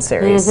American Le Mans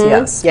series,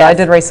 yes. But I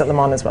did race at Le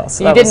Mans as well.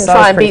 So you didn't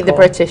try and beat the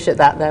British at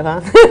that though,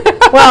 huh?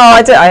 Well,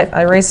 I did.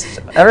 I raced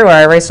everywhere.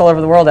 I raced all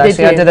over the world,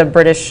 actually. I did a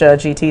British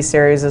GT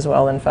series as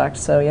well, in fact.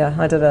 So yeah,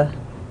 I did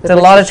a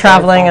lot of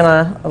traveling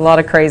and a lot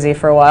of crazy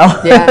for a while.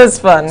 Yeah. It was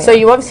fun. So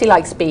you obviously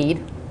like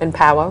speed and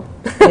power.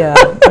 Yeah,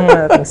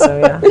 I think so,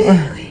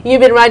 yeah.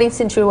 You've been riding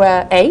since you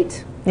were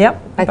 8?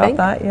 Yep, I think.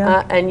 That,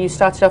 yeah. And you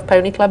started off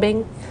pony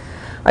clubbing?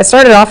 I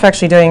started off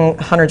actually doing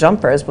hunter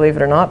jumpers, believe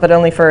it or not, but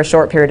only for a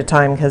short period of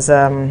time, because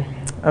I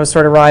was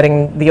sort of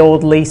riding the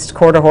old leased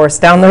quarter horse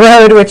down the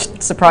road, which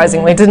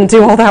surprisingly didn't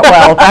do all that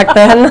well back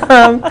then.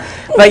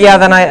 But yeah,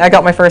 then I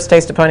got my first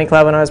taste of pony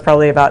club when I was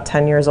probably about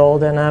 10 years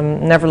old,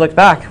 and never looked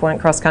back.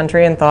 Went cross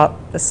country and thought,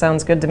 this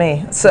sounds good to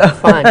me. So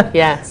fun,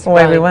 yes.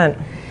 Away we went.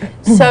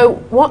 So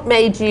what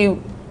made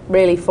you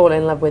really fall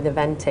in love with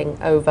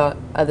eventing over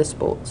other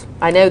sports?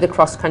 I know the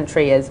cross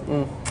country is...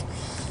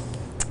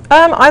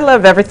 I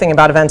love everything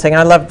about eventing.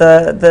 I love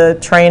the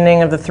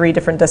training of the 3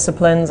 different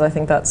disciplines. I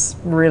think that's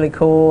really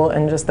cool,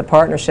 and just the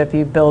partnership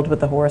you build with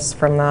the horse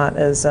from that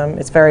is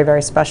it's very,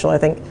 very special. I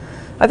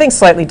think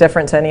slightly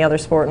different to any other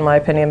sport in my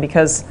opinion,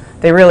 because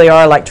they really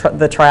are like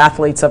the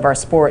triathletes of our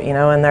sport, you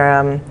know, and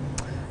they're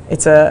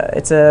it's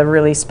a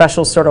really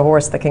special sort of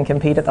horse that can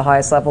compete at the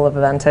highest level of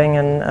eventing,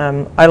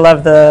 and I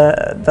love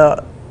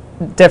the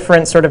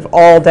different sort of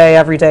all day,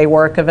 everyday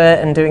work of it,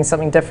 and doing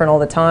something different all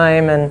the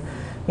time, and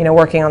you know,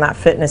 working on that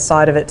fitness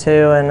side of it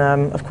too.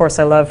 And of course,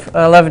 I love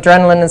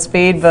adrenaline and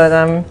speed, but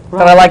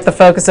I like the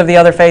focus of the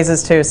other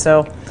phases too.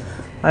 So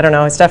I don't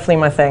know, it's definitely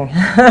my thing.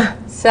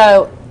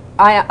 So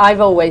I've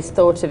always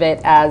thought of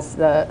it as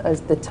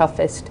the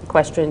toughest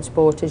equestrian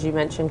sport, as you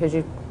mentioned, because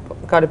you've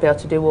got to be able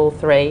to do all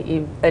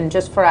 3. And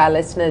just for our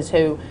listeners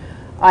who,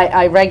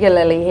 I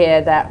regularly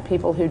hear that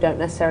people who don't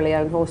necessarily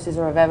own horses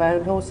or have ever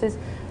owned horses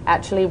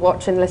actually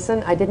watch and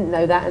listen. I didn't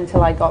know that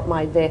until I got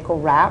my vehicle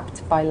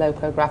wrapped by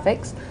Loco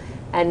Graphics.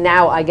 And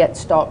now I get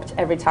stopped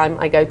every time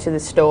I go to the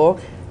store.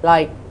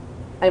 Like,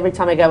 every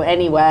time I go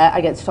anywhere,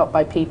 I get stopped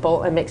by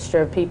people, a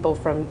mixture of people,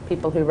 from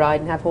people who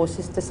ride and have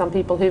horses to some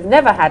people who've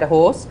never had a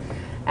horse.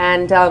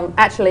 And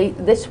actually,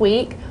 this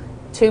week,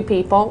 2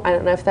 people, I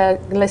don't know if they're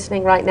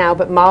listening right now,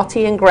 but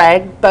Marty and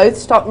Greg both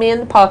stopped me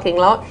in the parking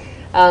lot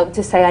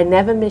to say, I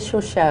never miss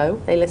your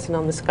show. They listen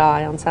on the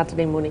Sky on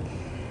Saturday morning.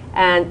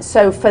 And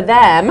so for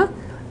them,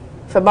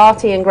 for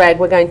Marty and Greg,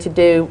 we're going to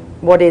do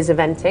what is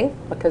eventing,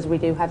 because we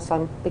do have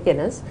some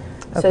beginners.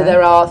 Okay. So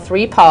there are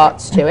 3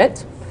 parts to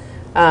it.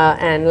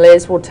 And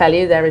Liz will tell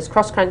you there is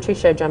cross-country,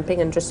 show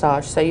jumping, and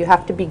dressage. So you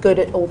have to be good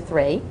at all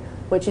 3,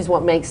 which is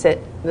what makes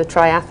it the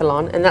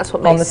triathlon, and that's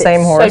what makes it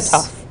same horse. So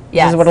tough.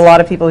 Yes. This is what a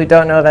lot of people who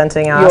don't know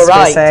eventing ask. You're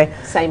right. They say,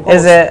 same horse.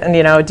 Is it, and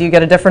you know, do you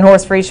get a different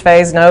horse for each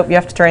phase? Nope, you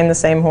have to train the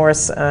same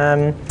horse.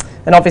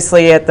 And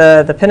obviously at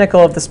the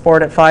pinnacle of the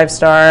sport at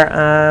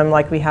 5-star,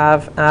 like we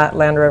have at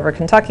Land Rover,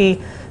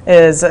 Kentucky,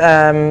 is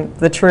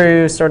the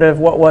true sort of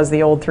what was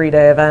the old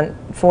 3-day event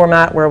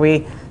format, where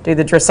we do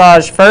the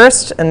dressage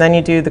first, and then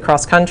you do the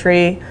cross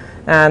country,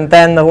 and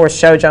then the horse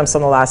show jumps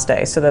on the last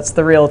day. So that's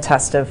the real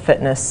test of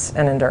fitness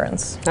and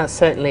endurance. That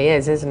certainly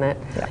is, isn't it?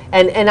 Yeah.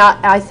 And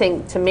I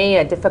think, to me,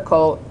 a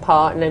difficult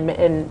part,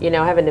 and you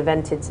know, I haven't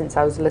evented since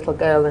I was a little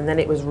girl, and then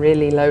it was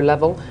really low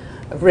level.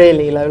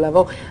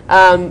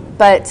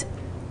 But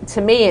to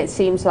me, it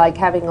seems like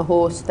having a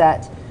horse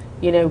that,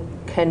 you know,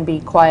 can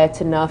be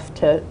quiet enough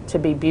to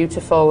be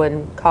beautiful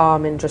and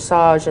calm in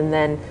dressage, and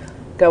then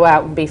go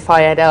out and be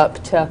fired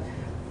up to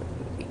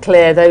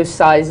clear those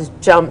size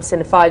jumps in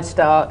a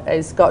 5-star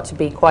has got to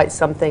be quite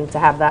something to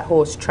have that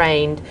horse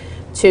trained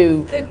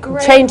to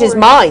change his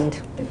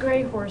mind. The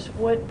gray horse,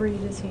 what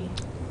breed is he?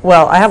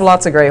 Well, I have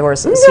lots of gray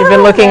horses. You've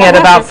been looking at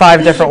about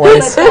 5 different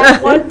ones. But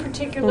that one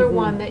particular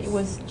one that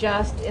was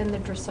just in the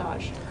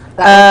dressage.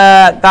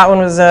 That one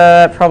was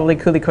probably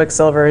Cooley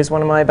Quicksilver. He's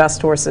one of my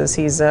best horses.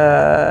 He's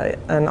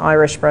an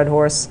Irish bred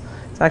horse.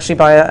 It's actually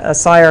by a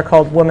sire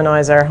called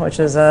Womanizer, which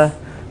is a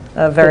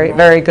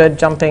very good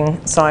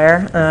jumping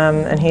sire.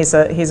 And he's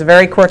a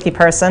very quirky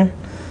person.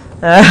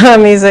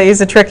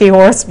 He's a tricky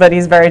horse, but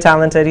he's very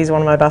talented. He's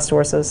one of my best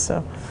horses.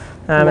 So,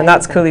 and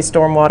that's Cooley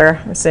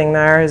Stormwater we're seeing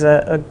there. He's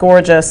a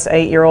gorgeous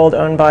 8-year-old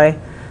owned by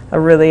a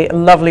really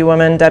lovely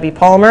woman, Debbie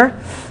Palmer.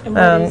 And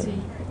what is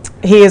he?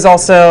 He is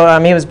also,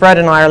 he was bred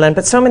in Ireland,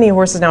 but so many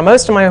horses now.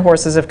 Most of my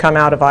horses have come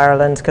out of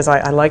Ireland because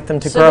I like them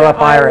to grow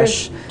up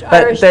Irish.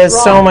 But there's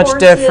so much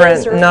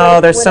different,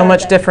 there's so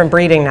much different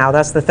breeding now.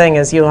 That's the thing,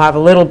 is you'll have a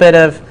little bit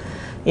of,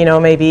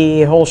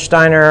 maybe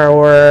Holsteiner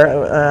or,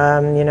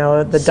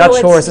 the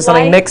Dutch horse or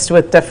something mixed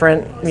with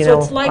different, So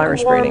it's like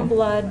Irish warm breeding.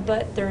 blood,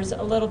 but there's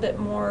a little bit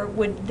more.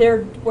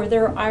 Were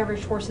their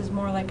Irish horses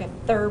more like a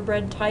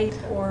thoroughbred type,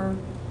 or?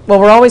 Well,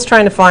 we're always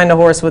trying to find a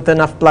horse with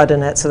enough blood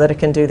in it so that it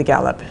can do the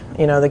gallop,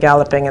 the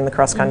galloping and the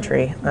cross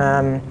country.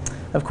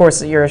 Of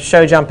course, your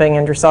show jumping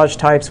and dressage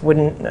types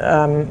wouldn't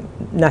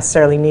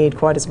necessarily need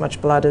quite as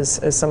much blood as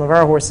some of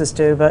our horses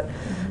do. But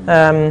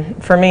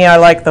for me, I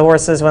like the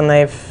horses when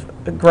they've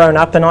grown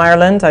up in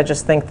Ireland. I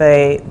just think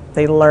they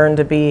learn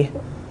to be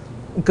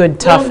good,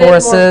 tough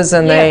horses,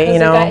 and they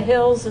got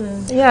hills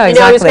and yeah,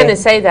 exactly. I was going to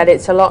say that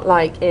it's a lot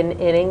like in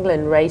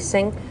England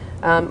racing.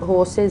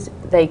 Horses,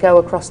 they go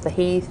across the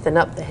heath and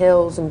up the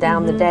hills and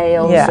down the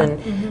dales,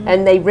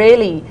 and they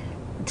really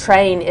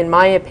train, in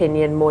my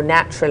opinion, more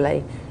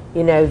naturally,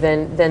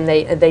 than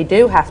they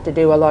do have to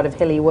do a lot of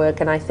hilly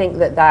work, and I think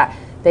that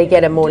they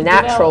get a more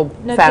natural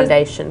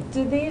foundation.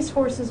 Are these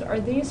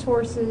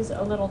horses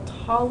a little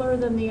taller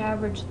than the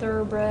average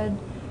thoroughbred?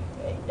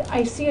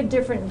 I see a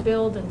different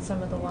build in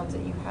some of the ones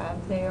that you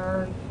have.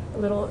 They're a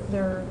little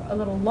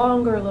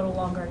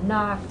longer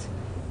knocked,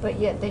 but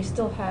yet they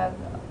still have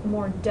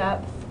more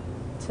depth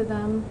to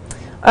them.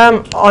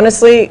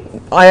 Honestly,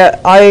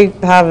 I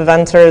have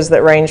eventers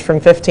that range from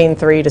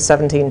 15.3 to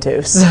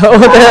 17.2, so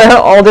they're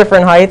all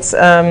different heights.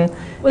 Well,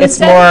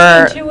 it's more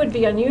 17.2 would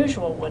be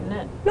unusual, wouldn't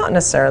it? Not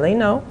necessarily,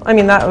 no. I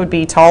mean, that would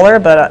be taller,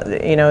 but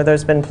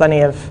there's been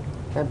plenty of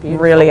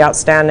really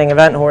outstanding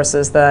event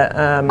horses that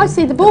I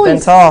see the have boys.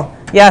 been tall.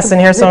 Yes,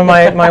 and here's some of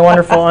my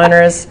wonderful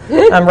owners.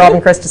 Robin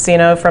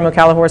Cristacino from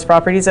Ocala Horse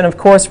Properties, and of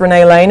course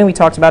Renee Lane, who we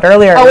talked about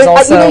earlier, is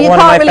also one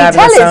of my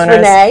fabulous owners.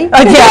 Renee.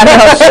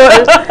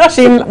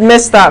 She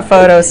missed that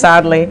photo,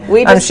 sadly.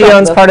 She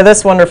owns part of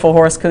this wonderful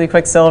horse, Cooley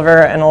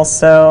Quicksilver, and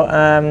also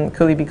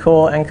Cooley Be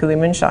Cool and Cooley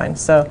Moonshine.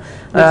 So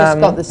we just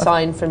got the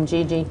sign from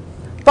Gigi.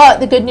 But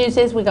the good news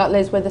is we got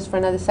Liz with us for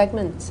another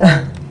segment. So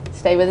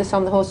stay with us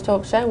on the Horse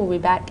Talk Show. We'll be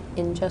back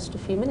in just a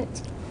few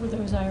minutes. Were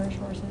those Irish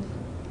horses?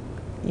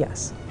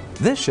 Yes.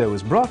 This show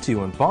is brought to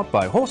you in part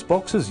by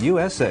Horseboxes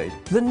USA,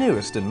 the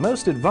newest and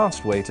most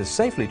advanced way to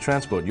safely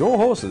transport your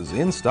horses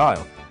in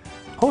style.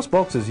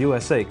 Horseboxes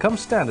USA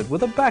comes standard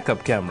with a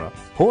backup camera,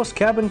 horse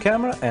cabin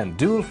camera, and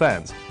dual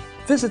fans.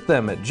 Visit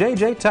them at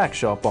JJ Tack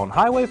Shop on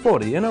Highway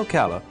 40 in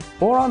Ocala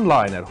or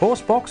online at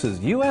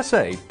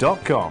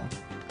horseboxesusa.com.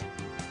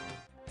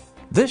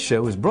 This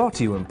show is brought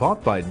to you in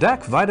part by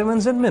DAC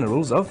Vitamins and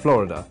Minerals of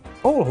Florida.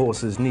 All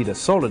horses need a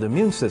solid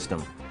immune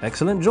system,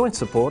 excellent joint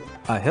support,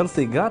 a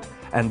healthy gut,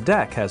 and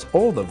DAC has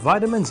all the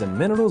vitamins and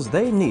minerals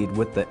they need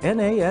with the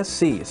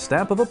NASC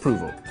stamp of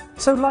approval.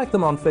 So like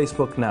them on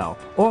Facebook now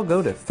or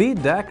go to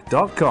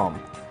feeddac.com.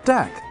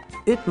 DAC,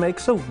 it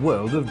makes a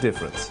world of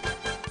difference.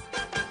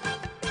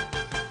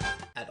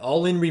 At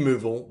All In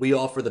Removal, we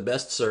offer the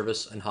best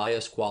service and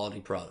highest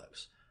quality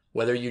products.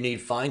 Whether you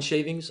need fine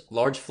shavings,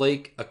 large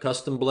flake, a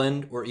custom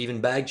blend, or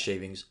even bag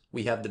shavings,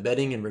 we have the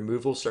bedding and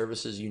removal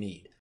services you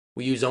need.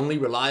 We use only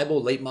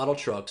reliable late model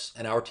trucks,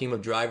 and our team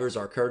of drivers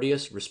are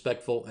courteous,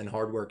 respectful, and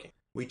hardworking.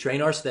 We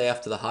train our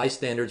staff to the high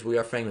standards we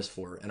are famous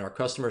for, and our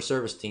customer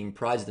service team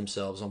prides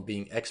themselves on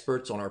being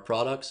experts on our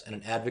products and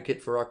an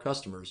advocate for our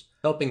customers,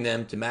 helping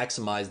them to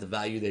maximize the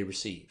value they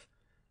receive.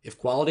 If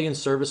quality and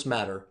service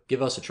matter,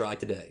 give us a try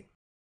today.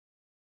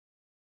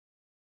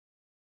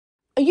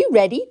 Are you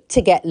ready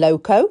to get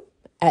loco?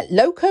 At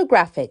Loco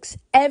Graphics,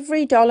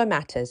 every dollar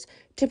matters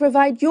to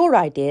provide your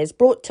ideas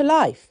brought to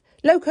life.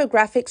 Loco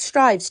Graphics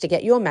strives to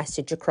get your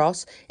message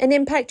across and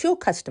impact your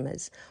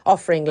customers,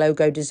 offering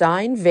logo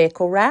design,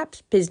 vehicle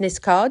wraps, business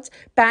cards,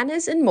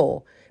 banners, and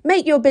more.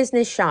 Make your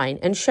business shine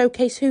and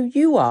showcase who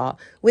you are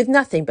with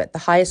nothing but the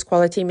highest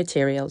quality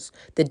materials.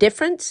 The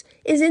difference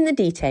is in the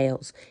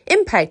details.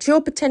 Impact your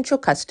potential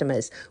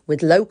customers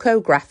with Loco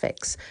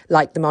Graphics.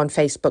 Like them on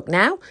Facebook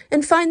now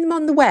and find them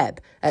on the web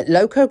at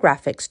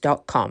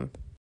locographics.com.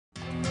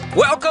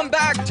 Welcome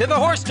back to the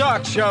Horse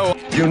Talk Show.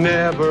 You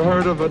never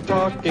heard of a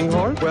talking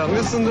horse? Well,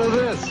 listen to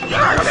this.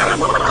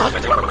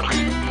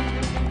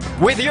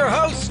 With your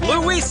host,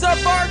 Louisa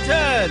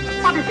Barton.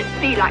 What does it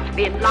feel like to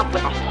be in love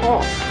with a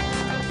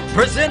horse?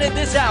 Presented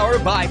this hour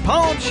by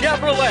Palm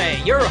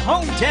Chevrolet, your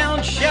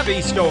hometown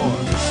Chevy store.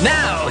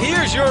 Now,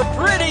 here's your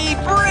pretty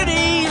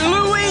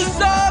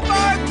Louisa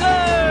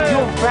Barton.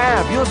 You're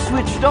fab, you're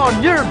switched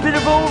on, you're a bit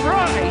of all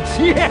right.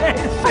 Yes.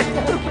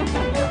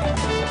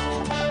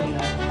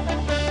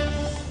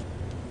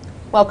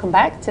 Welcome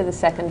back to the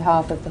second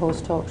half of the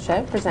Horse Talk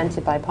Show,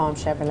 presented by Palm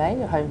Chevrolet,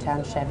 your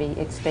hometown Chevy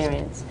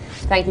experience.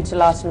 Thank you to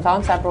Larson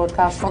Farms, our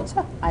broadcast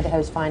sponsor,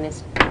 Idaho's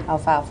finest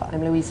alfalfa.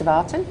 I'm Louisa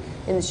Barton,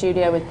 in the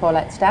studio with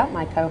Paulette Stout,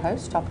 my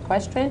co-host, top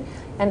equestrian,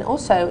 and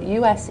also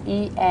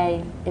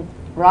USEA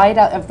Rider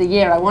of the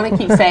Year. I want to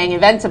keep saying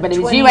eventer, but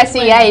it was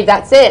USEA,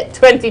 that's it,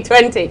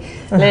 2020.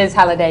 Liz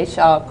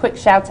Halliday-Sharp. Quick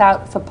shout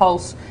out for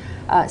Pulse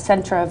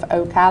Center of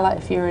Ocala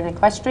if you're an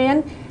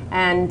equestrian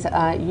and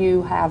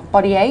you have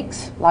body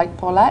aches like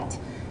Paulette.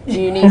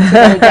 You need to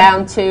go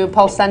down to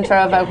Pulse Center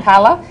of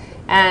Ocala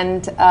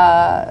and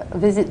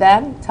visit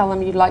them. Tell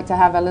them you'd like to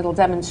have a little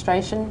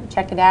demonstration.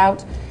 Check it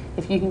out.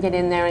 If you can get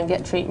in there and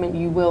get treatment,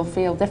 you will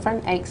feel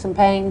different. Aches and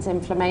pains,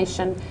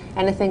 inflammation,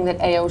 anything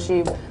that ails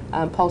you,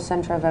 Pulse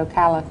Center of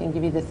Ocala can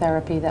give you the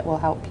therapy that will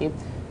help you.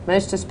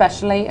 Most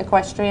especially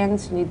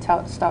equestrians, you need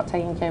to start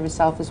taking care of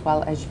yourself as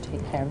well as you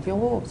take care of your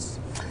horse.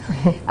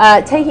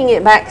 Taking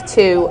it back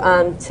to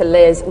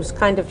Liz, it was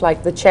kind of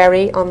like the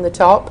cherry on the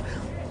top.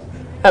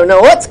 I don't know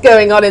what's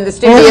going on in the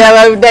studio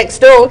over next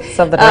door.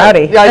 Something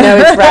rowdy. I know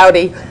it's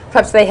rowdy.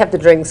 Perhaps they have the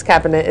drinks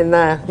cabinet in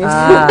there.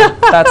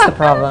 That's the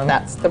problem.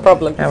 That's the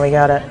problem. And we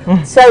got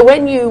it. So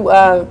when you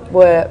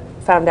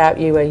found out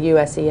you were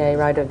USEA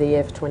Rider of the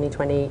Year for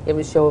 2020, it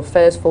was your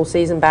first full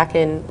season back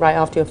in, right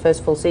after your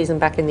first full season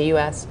back in the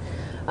US.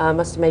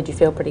 Must have made you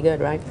feel pretty good,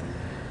 right?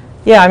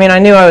 Yeah, I mean, I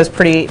knew I was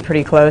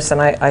pretty close,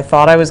 and I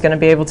thought I was going to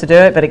be able to do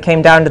it, but it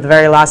came down to the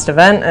very last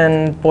event,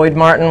 and Boyd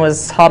Martin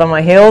was hot on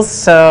my heels,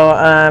 so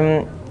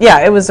yeah,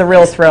 it was a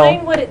real thrill.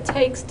 Explain what it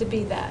takes to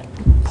be that.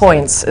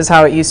 Points is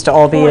how it used to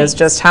all be, is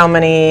just how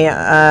many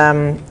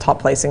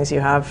top placings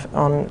you have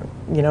on,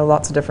 you know,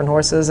 lots of different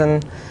horses,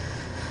 and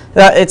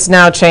it's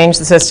now changed,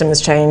 the system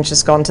has changed,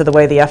 it's gone to the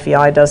way the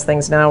FEI does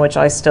things now, which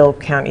I still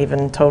can't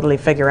even totally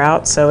figure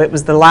out. So it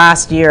was the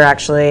last year,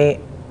 actually,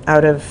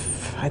 out of,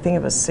 I think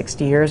it was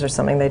 60 years or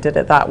something, they did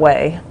it that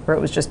way, where it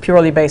was just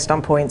purely based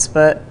on points.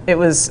 But it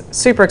was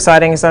super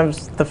exciting because I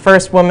was the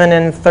first woman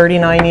in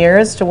 39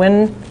 years to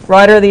win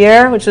Rider of the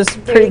Year, which is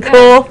pretty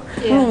cool.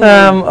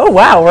 Yeah. Oh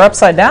wow, we're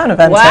upside down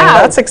eventing.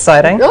 Wow. That's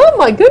exciting. Oh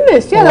my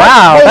goodness, yeah.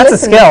 Wow, that's a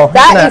skill.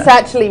 That is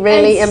actually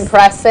really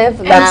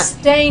impressive. And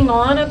staying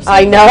on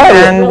upside I know.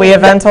 And we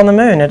event on the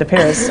moon, it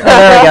appears. Oh,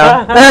 there we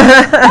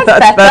go.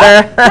 That's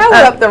better. Now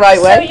we're up the right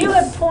way. So you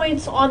have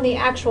points on the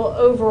actual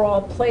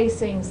overall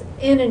placings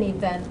in an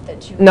event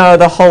that you... No,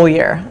 the whole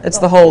year. It's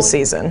the whole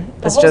season.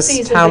 It's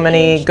just how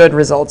many good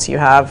results you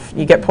have.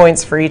 You get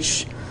points for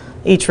each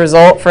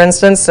result, for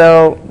instance.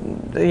 So,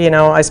 you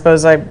know, I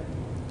suppose I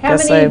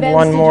guess I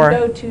won more. How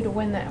many events did you go to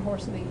win that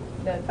horse of the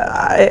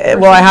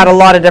well, I had a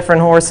lot of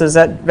different horses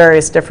at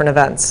various different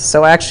events.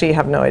 So I actually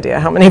have no idea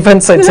how many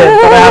events I did,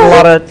 but I had a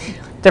lot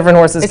of different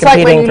horses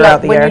competing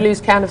throughout the year. When you lose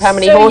count of how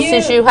many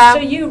horses you have?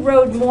 So you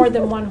rode more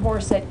than one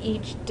horse at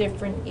each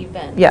different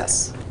event?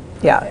 Yes.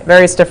 Yeah,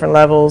 various different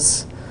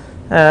levels.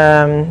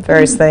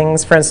 Various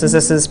things. For instance,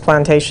 this is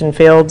Plantation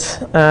Field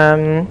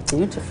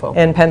beautiful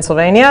in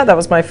Pennsylvania. That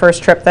was my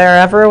first trip there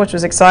ever, which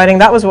was exciting.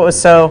 That was what was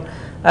so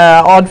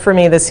odd for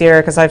me this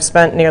year, because I've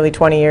spent nearly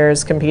 20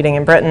 years competing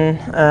in Britain,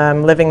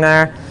 living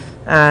there,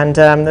 and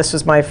this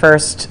was my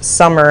first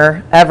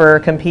summer ever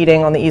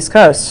competing on the East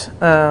Coast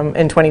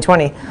in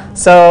 2020.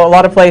 So a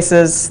lot of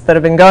places that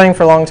have been going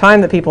for a long time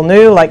that people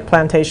knew, like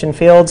Plantation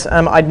Field.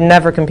 I'd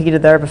never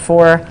competed there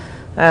before.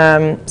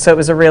 So it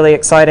was a really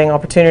exciting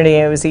opportunity.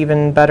 It was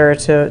even better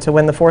to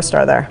win the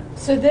 4-star there.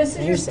 So this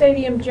is your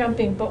stadium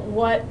jumping, but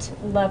what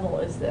level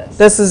is this?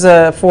 This is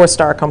a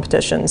 4-star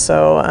competition,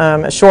 so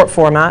a short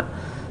format.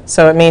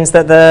 So it means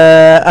that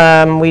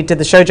we did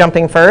the show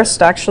jumping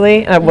first,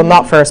 actually. Well,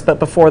 not first, but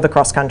before the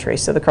cross country.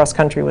 So the cross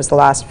country was the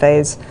last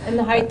phase. And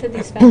the height of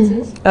these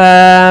fences?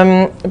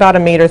 About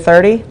 1.30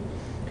 meters.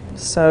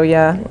 So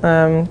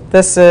yeah,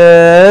 this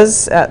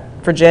is at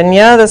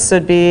Virginia. This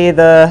would be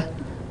the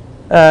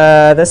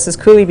this is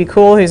Cooley Be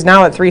Cool, who's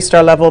now at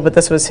 3-star level, but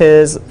this was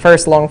his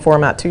first long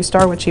format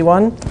 2-star, which he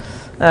won.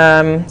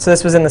 So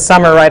this was in the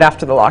summer right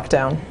after the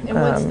lockdown. And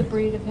what's the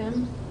breed of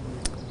him?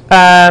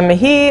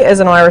 He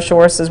is an Irish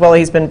horse as well.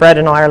 He's been bred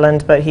in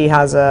Ireland, but he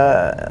has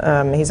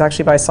a, he's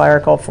actually by a sire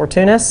called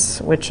Fortunis,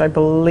 which I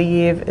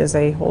believe is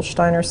a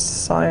Holsteiner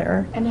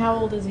sire. And how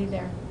old is he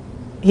there?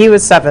 He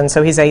was 7,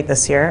 so he's 8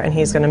 this year, and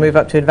he's going to move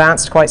up to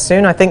advanced quite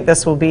soon. I think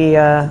this will be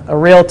a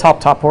real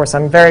top horse.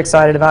 I'm very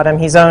excited about him.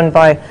 He's owned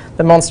by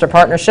the Monster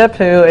Partnership,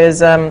 who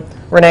is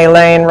Renee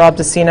Lane, Rob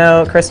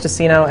Decino, Chris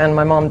Decino, and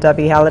my mom,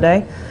 Debbie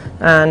Halliday.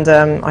 And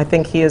I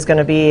think he is going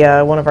to be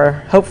one of our,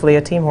 hopefully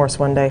a team horse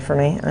one day for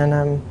me.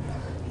 And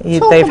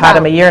they've had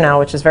him a year now,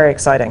 which is very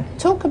exciting.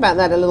 Talk about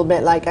that a little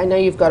bit. Like, I know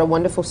you've got a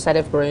wonderful set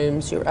of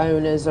grooms. Your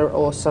owners are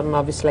awesome.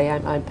 Obviously,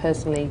 I'm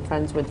personally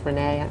friends with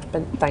Renee. I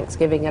spent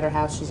Thanksgiving at her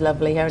house. She's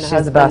lovely. Her and her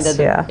She's the husband.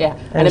 best, yeah.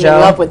 And I'm Joe.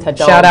 in love with her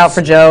dogs. Shout out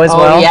for Joe as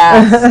well.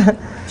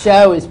 Yes.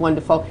 Joe is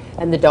wonderful.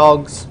 And the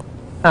dogs.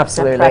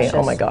 Absolutely.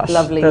 Oh my gosh.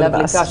 Lovely, They're the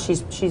lovely. best.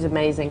 Gosh, she's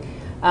amazing.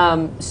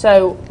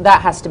 So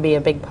that has to be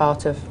a big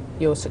part of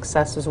your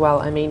success as well.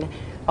 I mean,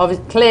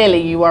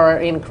 clearly you are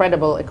an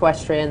incredible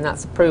equestrian,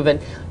 that's proven,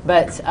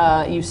 but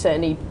you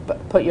certainly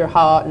put your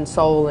heart and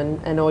soul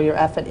and all your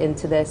effort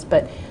into this,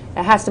 but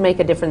it has to make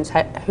a difference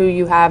who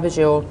you have as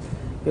your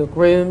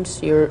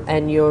grooms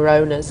and your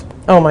owners.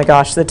 Oh my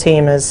gosh, the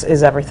team is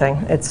everything.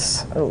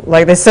 It's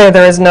like they say,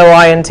 there is no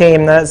I in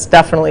team. That's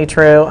definitely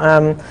true.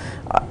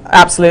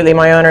 Absolutely,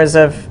 my owners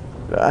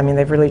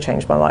they've really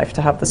changed my life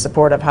to have the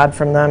support I've had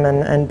from them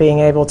and being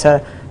able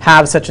to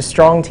have such a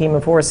strong team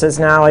of horses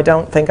now. I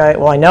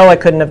know I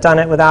couldn't have done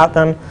it without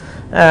them,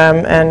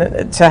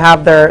 and to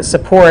have their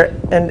support.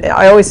 And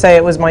I always say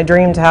it was my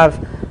dream to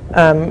have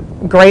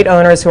great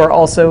owners who are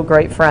also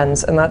great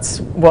friends, and that's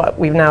what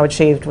we've now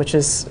achieved, which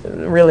is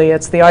really,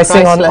 it's the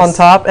icing on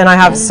top. And I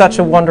have such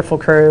a wonderful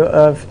crew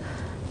of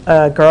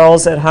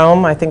girls at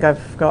home. I think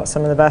I've got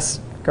some of the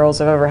best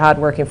girls I've ever had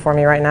working for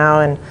me right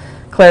now, and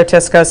Claire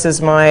Tiskus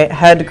is my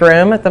head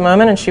groom at the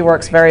moment, and she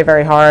works very,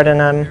 very hard,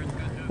 and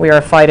we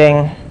are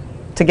fighting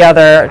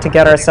together to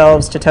get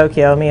ourselves to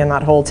Tokyo, me and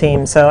that whole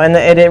team. So, and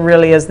it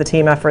really is the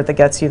team effort that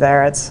gets you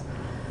there. It's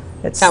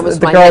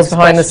the girls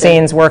behind the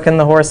scenes working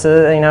the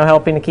horses,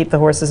 helping to keep the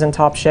horses in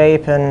top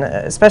shape, and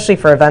especially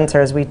for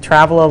eventers, we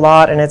travel a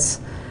lot, and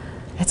it's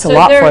a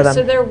lot for them.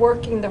 So they're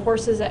working the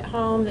horses at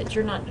home, that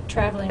you're not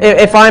traveling with?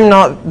 If I'm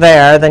not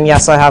there, then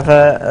yes, I have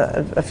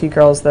a few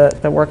girls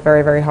that work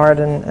very, very hard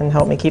and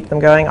help me keep them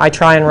going. I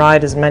try and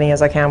ride as many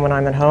as I can when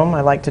I'm at home.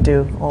 I like to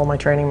do all my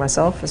training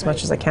myself as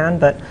much as I can,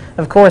 but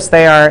of course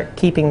they are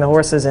keeping the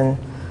horses in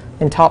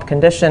top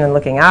condition and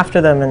looking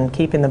after them and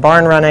keeping the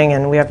barn running,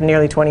 and we have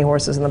nearly 20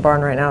 horses in the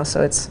barn right now,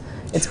 so it's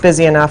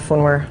busy enough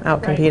when we're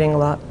out competing a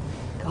lot.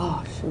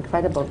 Gosh,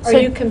 incredible. Are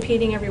you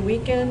competing every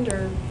weekend,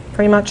 or?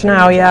 Pretty much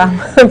now,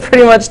 yeah.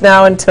 Pretty much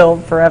now until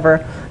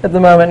forever. At the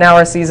moment, now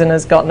our season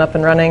has gotten up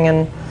and running,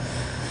 and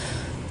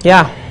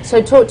yeah.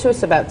 So talk to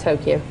us about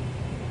Tokyo.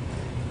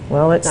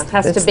 Well, it's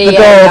the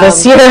goal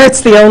this year. It's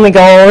the only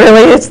goal,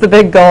 really. It's the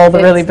big goal,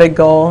 the really big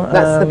goal.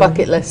 That's the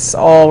bucket list. It's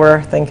all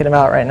we're thinking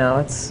about right now.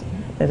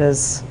 It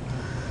is.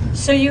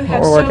 So you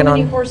have so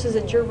many horses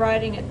that you're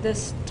riding at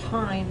this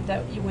time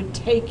that you would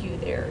take you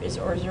there,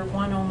 or is there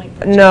one only?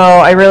 No,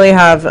 I really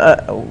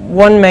have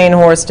one main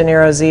horse, De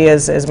Niro Z,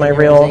 is my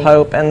real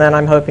hope, and then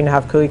I'm hoping to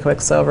have Kui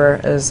Quicksilver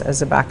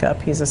as a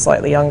backup. He's a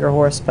slightly younger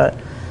horse, but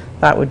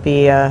that would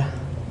be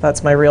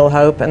that's my real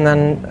hope. And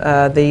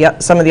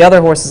then some of the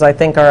other horses I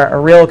think are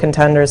real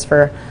contenders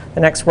for the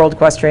next World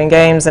Equestrian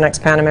Games, the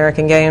next Pan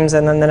American Games,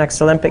 and then the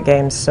next Olympic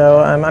Games. So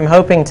I'm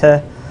hoping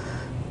to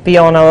be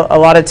on a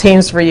lot of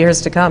teams for years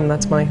to come.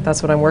 That's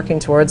what I'm working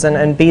towards,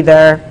 and be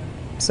there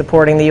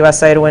supporting the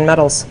USA to win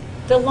medals.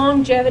 The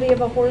longevity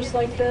of a horse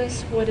like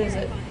this, what is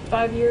it,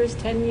 5 years,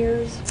 10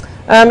 years?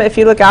 If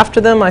you look after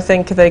them, I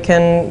think they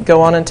can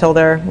go on until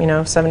they're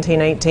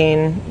 17,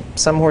 18,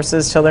 some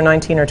horses till they're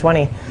 19 or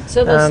 20.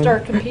 So they'll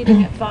start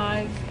competing at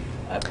 5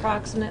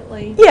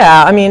 approximately?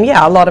 Yeah,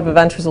 a lot of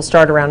eventers will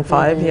start around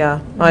 5, yeah.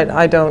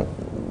 I don't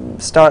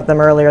start them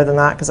earlier than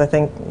that, because I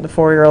think the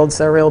 4-year-olds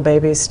are real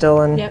babies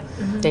still, and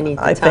they need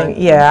I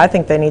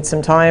think they need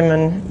some time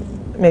and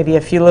maybe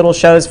a few little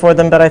shows for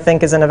them, but I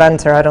think as an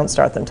eventer I don't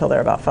start them till they're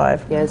about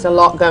 5. Yeah, there's a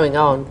lot going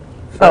on.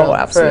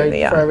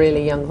 Absolutely, for a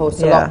really young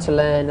horse, a lot to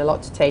learn, a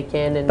lot to take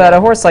in. But a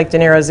horse like De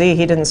Niro Z,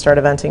 he didn't start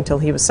eventing till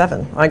he was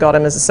 7. I got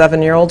him as a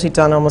 7-year-old. He'd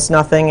done almost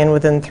nothing, and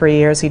within 3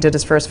 years he did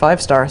his first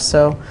 5-star.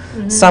 So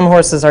some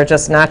horses are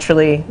just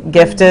naturally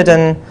gifted,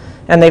 and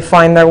they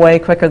find their way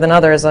quicker than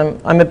others.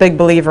 I'm a big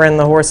believer in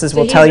the horses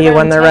will tell you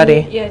when they're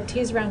ready. Yeah,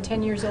 he's around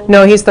 10 years old.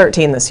 No, he's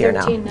 13 this year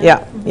now.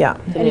 Yeah.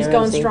 And he's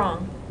going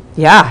strong.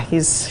 Yeah,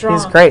 he's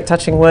great,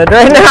 touching wood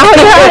right now.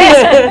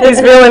 Yeah,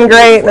 he's feeling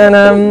great,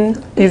 and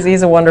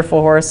he's a wonderful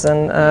horse,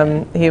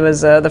 and he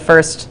was the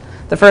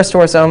first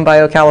horse owned by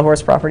Ocala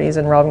Horse Properties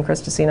and Robin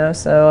Cristosino.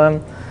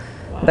 So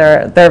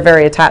they're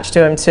very attached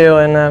to him too,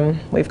 and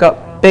we've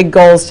got big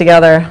goals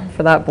together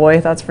for that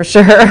boy. That's for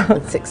sure.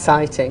 It's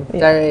exciting,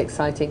 very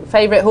exciting.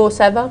 Favorite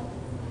horse ever?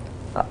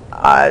 Too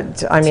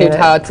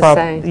hard to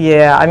say.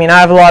 Yeah, I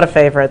have a lot of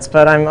favorites,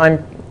 but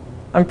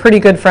I'm pretty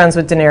good friends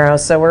with De Niro,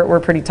 so we're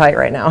pretty tight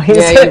right now.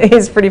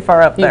 He's pretty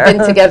far up there. You've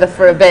been together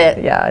for a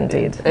bit. Yeah,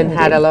 indeed. And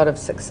had a lot of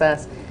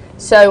success.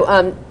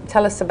 So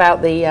tell us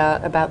about the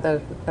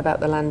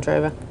Land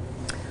Rover.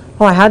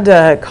 Well, I had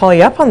to call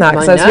you up on that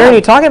because I was hearing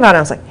you talking about it.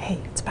 I was like, hey,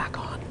 it's back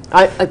on.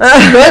 Good.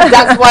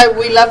 That's why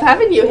we love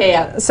having you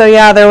here. So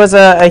yeah, there was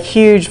a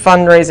huge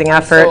fundraising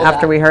effort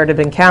after we heard it had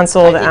been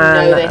cancelled. I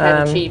didn't know they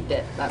had achieved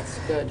it. That's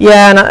good.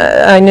 Yeah, and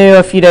I knew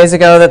a few days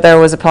ago that there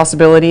was a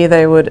possibility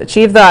they would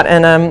achieve that,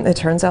 and it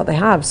turns out they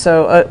have.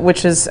 So,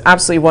 which is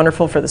absolutely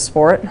wonderful for the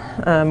sport.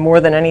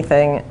 More than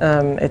anything,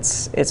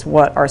 it's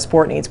what our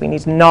sport needs. We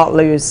need to not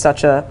lose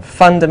such a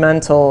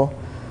fundamental,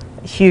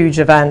 huge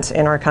event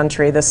in our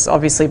country. This has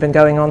obviously been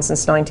going on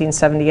since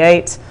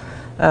 1978.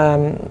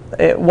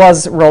 It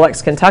was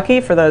Rolex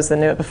Kentucky, for those that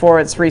knew it before.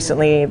 It's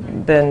recently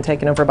been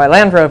taken over by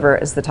Land Rover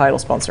as the title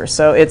sponsor.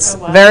 So it's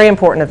a very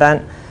important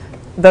event.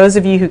 Those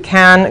of you who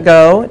can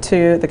go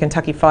to the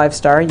Kentucky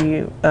 5-Star,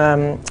 you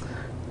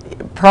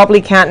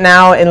probably can't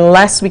now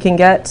unless we can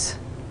get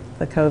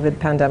the COVID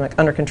pandemic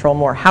under control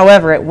more.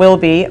 However, it will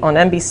be on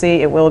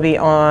NBC, it will be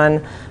on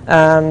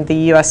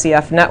the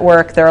USCF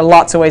network. There are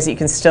lots of ways that you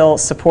can still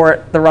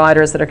support the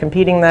riders that are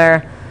competing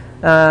there.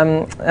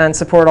 And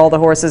support all the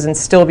horses and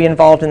still be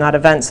involved in that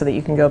event so that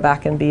you can go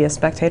back and be a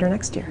spectator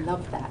next year.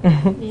 Love that.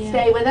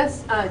 Stay with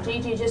us.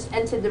 Gigi just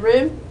entered the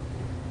room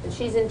and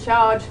she's in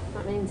charge.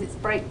 That means it's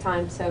break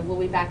time, so we'll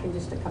be back in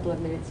just a couple of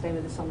minutes. Stay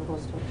with us on the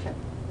Horse Talk Show.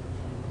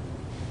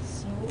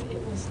 So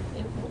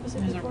what was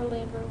it before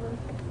Land Rover?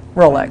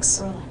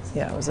 Rolex.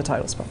 Yeah, it was a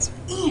title sponsor.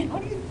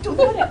 What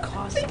it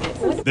cost?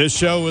 This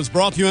show is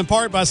brought to you in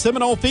part by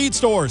Seminole Feed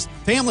Stores,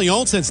 family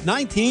owned since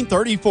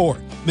 1934.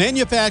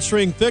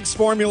 Manufacturing fixed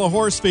formula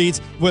horse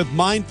feeds with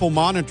mindful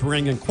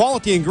monitoring and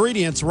quality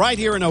ingredients right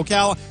here in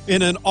Ocala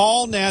in an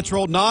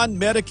all-natural,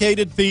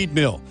 non-medicated feed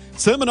mill.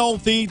 Seminole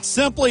Feed,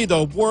 simply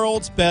the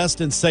world's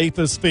best and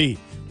safest feed.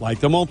 Like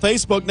them on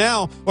Facebook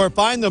now or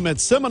find them at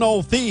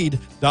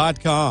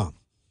seminolefeed.com.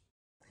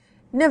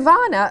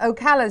 Nirvana,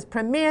 Ocala's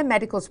premier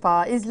medical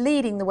spa, is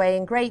leading the way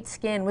in great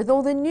skin with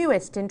all the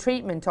newest in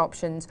treatment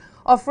options,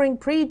 offering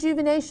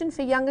prejuvenation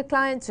for younger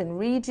clients and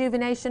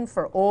rejuvenation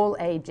for all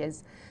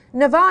ages.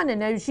 Nirvana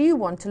knows you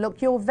want to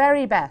look your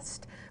very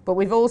best, but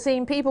we've all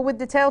seen people with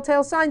the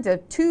telltale signs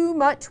of too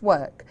much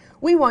work.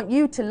 We want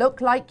you to look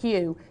like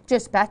you,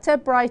 just better,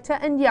 brighter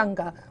and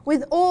younger,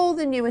 with all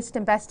the newest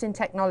and best in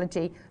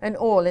technology and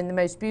all in the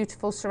most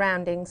beautiful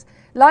surroundings.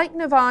 Like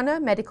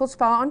Nirvana Medical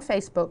Spa on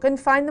Facebook and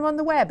find them on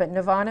the web at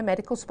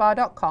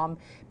nirvanamedicalspa.com.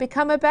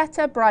 Become a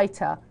better,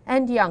 brighter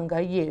and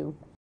younger you.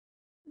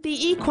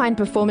 The Equine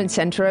Performance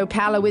Centre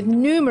Ocala, with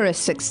numerous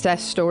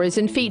success stories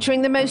and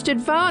featuring the most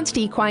advanced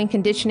equine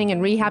conditioning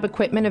and rehab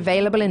equipment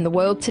available in the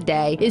world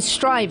today, is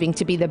striving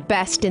to be the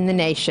best in the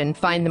nation.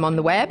 Find them on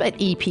the web at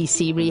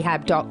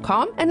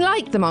epcrehab.com and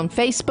like them on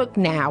Facebook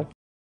now.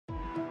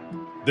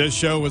 This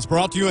show is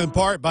brought to you in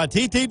part by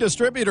TT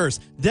Distributors,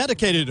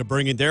 dedicated to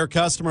bringing their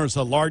customers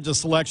the largest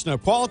selection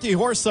of quality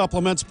horse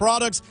supplements,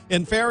 products,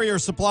 and farrier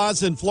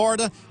supplies in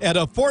Florida at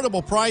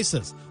affordable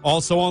prices.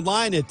 Also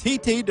online at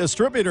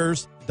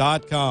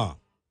ttdistributors.com.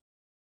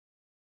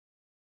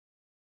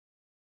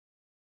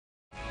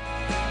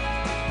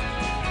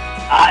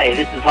 Hi,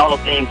 this is Hall of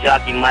Fame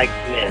jockey Mike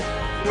Smith.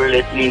 You're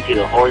listening to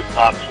the Horse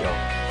Talk Show.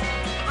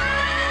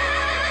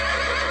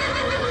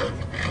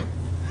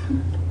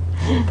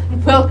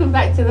 Welcome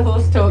back to the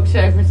Horse Talk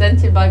Show,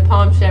 presented by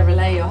Palm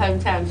Chevrolet, your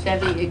hometown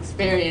Chevy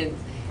experience.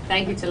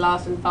 Thank you to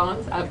Larson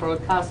Farms, our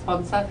broadcast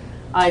sponsor,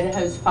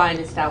 Idaho's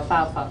finest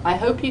alfalfa. I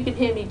hope you can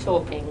hear me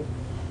talking.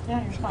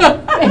 Yeah, you're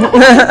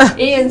fine.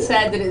 Ian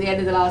said that at the end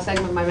of the last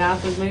segment my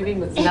mouth was moving,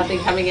 but there's nothing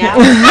coming out.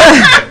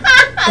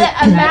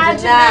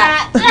 Imagine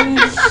that.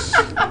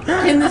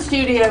 In the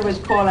studio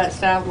with Paulette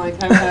Stout, my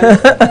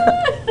co-host,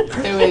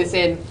 who is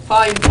in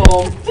fine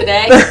form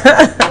today.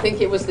 I think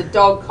it was the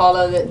dog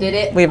collar that did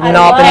it. We've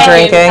not been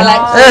drinking.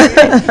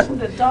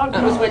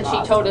 That was when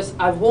she told us,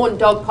 I've worn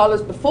dog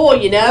collars before,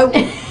 you know.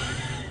 And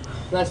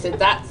I said,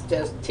 that's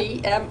just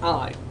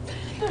TMI.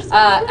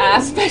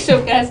 Our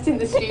special guest in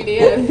the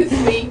studio this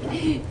week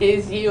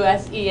is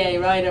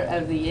USEA Rider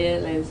of the Year,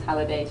 Liz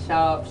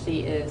Halliday-Sharp. She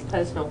is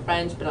personal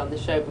friend. She's been on the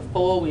show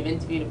before. We've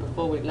interviewed her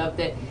before. We've loved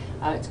it.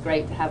 It's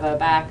great to have her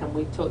back. And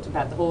we've talked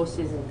about the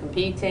horses and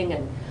competing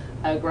and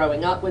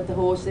growing up with the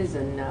horses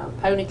and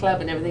Pony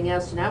Club and everything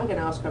else. So now we're going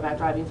to ask her about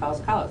driving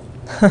fast cars.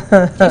 Do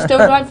you still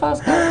drive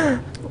fast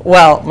cars?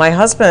 Well, my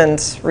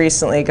husband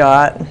recently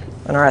got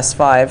an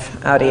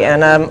RS5 Audi,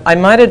 and I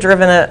might have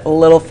driven it a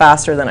little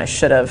faster than I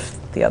should have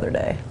the other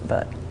day,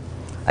 but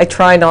I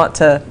try not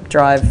to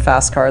drive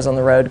fast cars on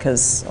the road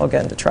because I'll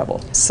get into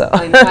trouble. So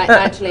I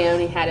actually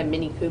only had a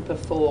Mini Cooper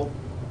for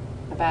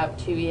about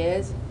 2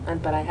 years,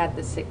 but I had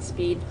the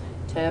 6-speed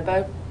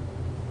turbo.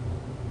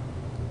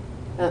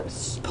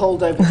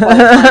 Pulled over 12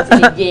 times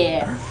in a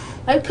year.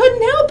 I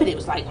couldn't help it. It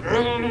was like,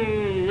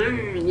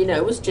 you know,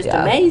 it was just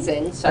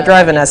amazing. So I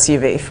drive an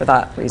SUV for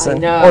that reason,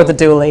 know, or the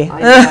dually. I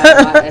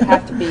know. It'd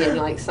have to be in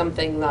like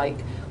something like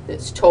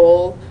that's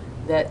tall,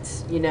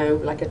 that's, you know,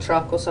 like a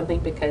truck or something,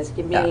 because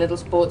give me a little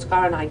sports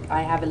car and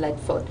I have a lead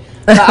foot.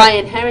 But I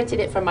inherited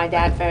it from my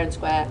dad fair and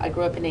square. I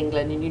grew up in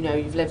England, and you know,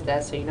 you've lived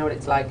there, so you know what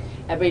it's like.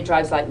 Everybody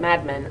drives like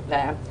madmen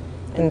there.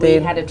 And Indeed.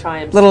 we had a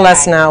Triumph A little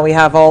less Stag. now. We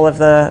have all of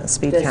the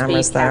speed The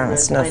cameras speed there. cameras,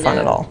 It's no I fun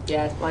know. at all.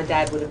 Yeah, my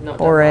dad would have not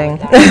Boring.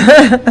 done well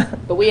with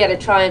that. But we had a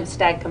Triumph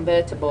Stag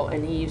convertible,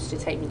 and he used to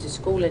take me to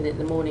school in it in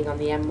the morning on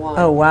the M1.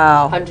 Oh,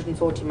 wow.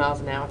 140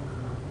 miles an hour.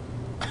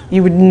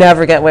 You would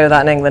never get away with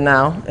that in England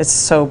now. It's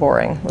so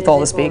boring with Is all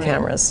it the speed boring?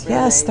 cameras. Really?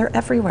 Yes, they're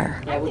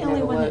everywhere. Yeah, I'm we'd the only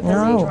never one that work.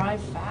 doesn't No.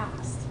 drive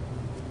fast.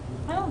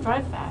 I don't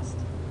drive fast.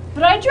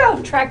 But I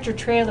drove tractor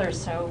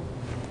trailers, so,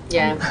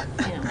 Yeah.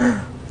 you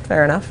know.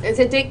 Fair enough. It's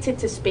addicted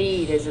to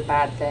speed is a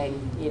bad thing,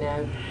 you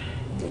know.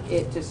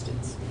 It's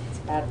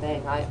a bad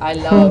thing. I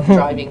love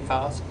driving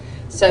fast.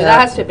 So Yeah. that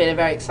has to have been a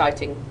very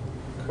exciting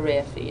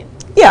career for you.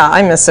 Yeah,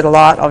 I miss it a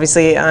lot.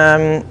 Obviously,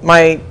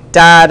 my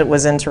dad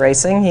was into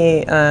racing.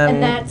 He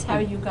And that's how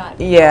you got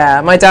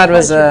yeah, my dad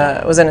was Because your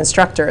dad. was an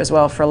instructor as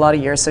well for a lot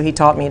of years. So he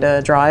taught me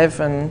to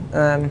drive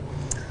and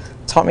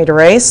taught me to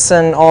race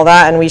and all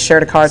that. And we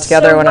shared a car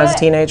together So when I was a what-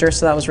 teenager.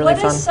 So that was really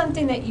What fun. is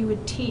something that you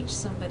would teach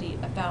somebody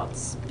about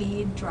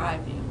speed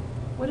driving?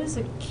 What is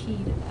a key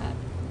to that?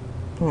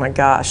 Oh my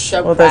gosh.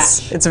 Don't Well,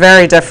 crash. it's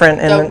very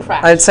different. Don't And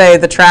crash. I'd say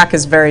the track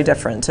is very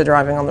different to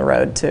driving on the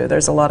road too.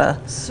 There's a lot of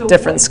So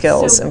different what-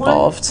 skills so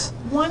involved.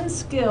 One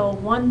skill,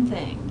 one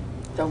thing.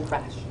 Don't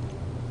crash.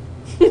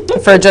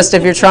 For just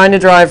if you're trying to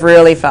drive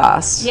really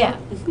fast. Yeah.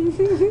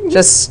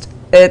 Just,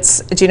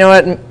 do you know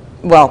what?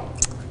 Well,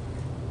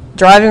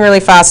 driving really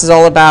fast is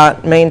all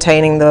about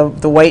maintaining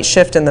the weight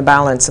shift and the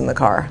balance in the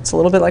car. It's a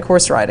little bit like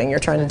horse riding. You're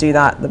trying to do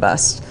that the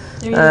best.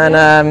 There you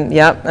And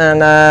yep,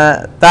 and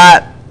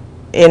that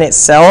in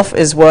itself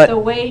is what The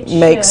weight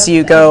makes shift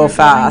you as go you're going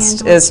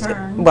fast. into a Is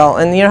turn. well,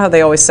 and you know how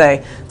they always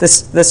say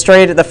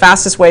the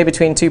fastest way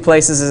between two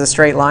places is a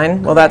straight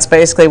line. Well, that's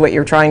basically what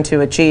you're trying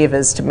to achieve,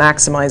 is to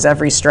maximize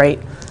every straight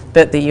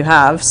bit that you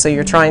have. So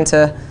you're trying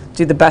to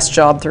do the best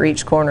job through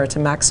each corner to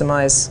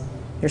maximize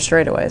your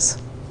straightaways,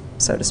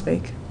 so to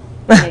speak.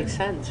 Makes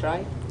sense,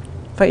 right?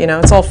 But you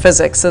know, it's all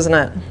physics, isn't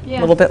it? Yeah.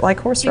 A little bit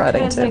like horse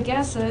riding Because too. I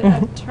guess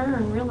a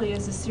turn really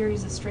is a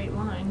series of straight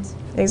lines.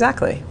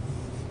 Exactly.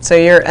 So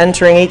you're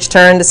entering each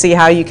turn to see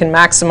how you can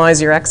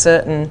maximize your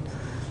exit and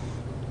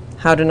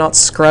how to not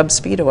scrub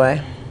speed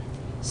away.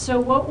 So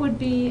what would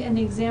be an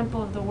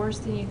example of the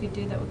worst thing you could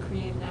do that would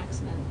create an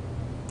accident?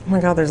 Oh my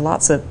God, there's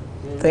lots of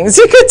things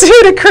you could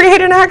do to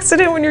create an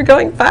accident when you're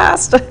going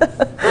fast.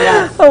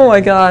 Yeah. Oh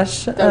my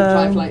gosh. Don't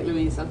drive like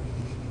Louisa.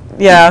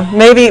 Yeah,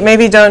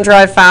 maybe don't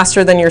drive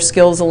faster than your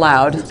skills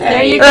allowed.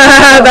 There you go.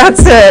 That's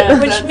it.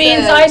 Which That's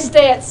means it. I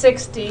stay at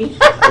 60.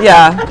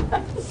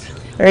 Yeah.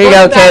 There you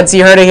go, kids.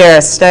 You heard it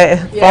here.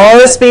 Follow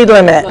the speed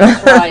limit.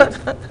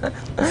 That's right.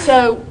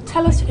 So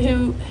tell us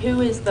who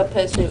is the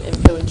person who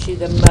influenced you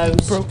the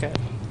most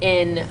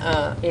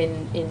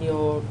in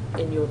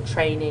your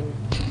training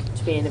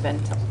to be an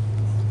eventer?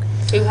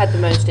 Who had the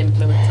most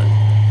influence on you?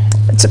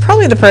 It's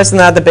probably the person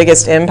that had the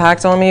biggest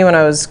impact on me when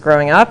I was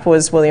growing up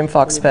was William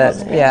Fox Pitt.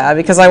 Yeah,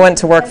 because I went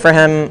to work for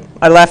him.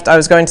 I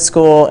was going to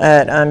school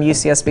at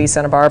UCSB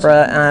Santa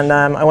Barbara, and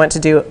I went to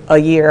do a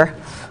year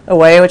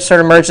away, which sort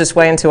of merged its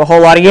way into a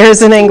whole lot of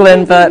years in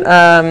England. But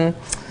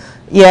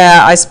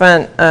yeah, I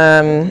spent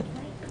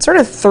sort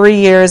of 3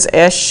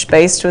 years-ish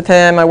based with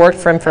him. I worked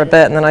for him for a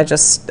bit, and then I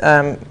just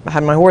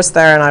had my horse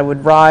there, and I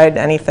would ride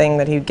anything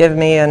that he'd give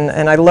me,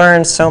 and I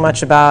learned so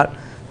much about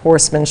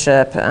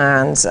horsemanship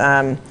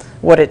and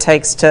what it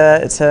takes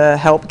to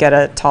help get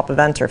a top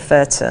eventer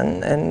fit,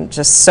 and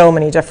just so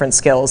many different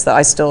skills that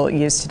I still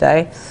use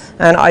today.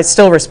 And I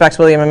still respect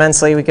William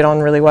immensely. We get on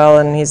really well,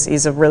 and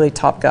he's a really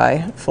top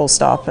guy, full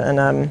stop. And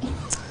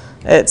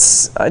I'd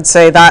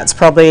say that's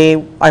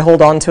probably, I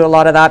hold on to a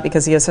lot of that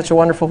because he is such a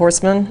wonderful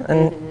horseman,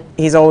 and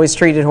he's always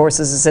treated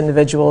horses as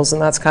individuals,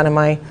 and that's kind of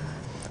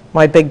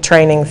my big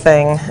training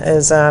thing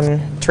is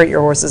treat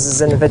your horses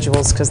as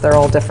individuals because they're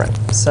all different.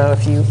 So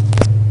if you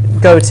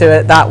go to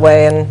it that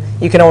way, and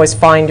you can always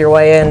find your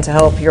way in to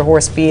help your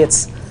horse be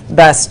its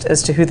best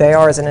as to who they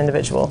are as an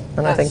individual,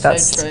 and I think so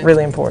that's true.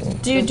 really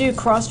important. Do you do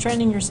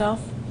cross-training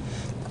yourself?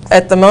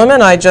 At the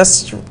moment, I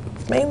just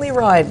mainly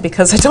ride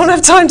because I don't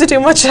have time to do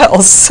much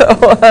else. So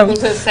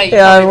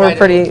yeah, we're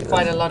pretty.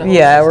 Quite a lot of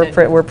Yeah, horses,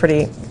 we're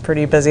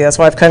pretty busy. That's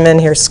why I've come in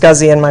here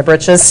scuzzy in my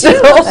britches still.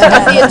 You look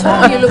scuzzy at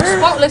all. You look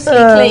spotlessly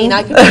clean.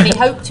 I can only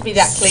hope to be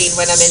that clean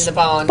when I'm in the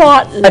barn.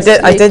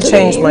 I did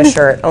change my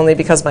shirt only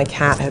because my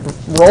cat had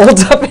rolled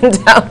up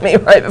and down me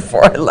right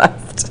before I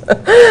left.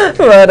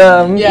 But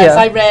yes, yeah.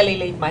 I rarely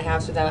leave my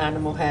house without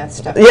animal hair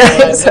stuff Yeah,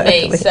 all over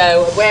exactly. me.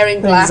 So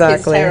wearing black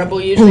Exactly. is terrible.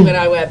 Usually when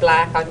I wear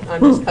black,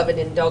 I'm just covered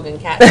in dog and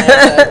cat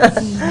hair.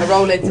 So I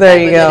roll into There bed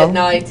you with it go. at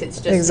night. It's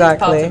just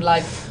Exactly. it's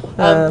part of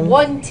life.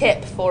 One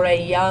tip for a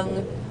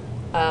young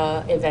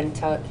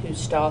eventer who's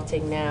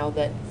starting now,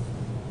 that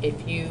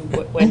if you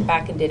went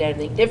back and did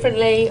anything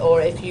differently,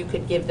 or if you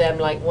could give them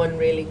like one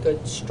really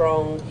good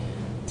strong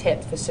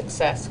tip for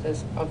success,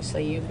 because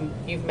obviously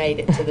you've made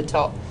it to the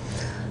top.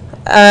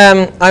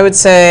 I would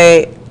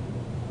say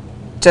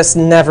just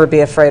never be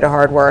afraid of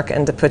hard work,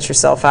 and to put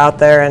yourself out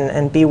there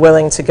and be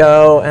willing to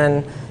go,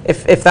 and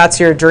if that's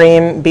your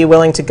dream, be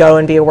willing to go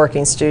and be a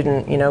working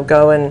student. You know,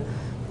 go and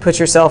put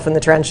yourself in the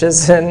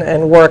trenches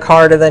and work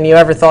harder than you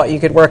ever thought you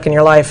could work in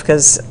your life,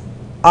 because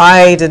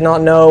I did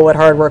not know what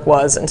hard work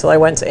was until I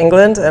went to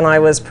England, and I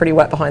was pretty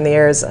wet behind the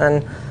ears,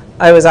 and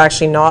I was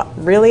actually not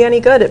really any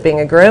good at being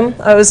a groom.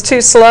 I was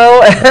too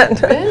slow.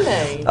 And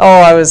Really?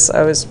 Oh, I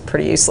was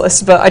pretty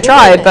useless, but I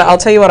tried. But I'll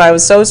tell you what, I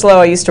was so slow,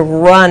 I used to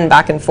run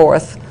back and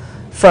forth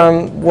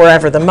from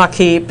wherever, the muck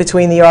heap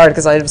between the yard,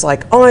 because I was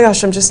like, oh my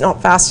gosh, I'm just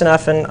not fast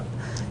enough. And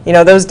you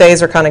know, those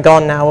days are kind of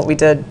gone now, what we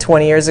did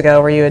 20 years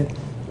ago, where you would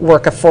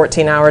work a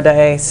 14-hour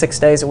day, 6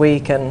 days a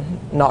week,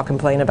 and not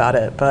complain about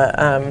it. But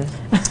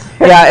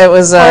yeah, it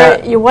was.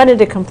 You wanted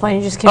to complain,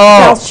 you just kept your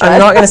mouth shut. I'm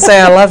not going to say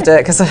I loved it,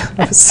 because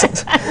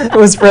it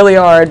was really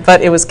hard,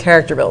 but it was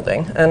character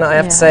building, and I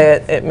have to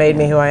say it made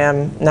me who I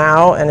am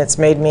now, and it's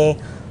made me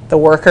the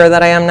worker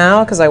that I am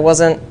now, because I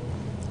wasn't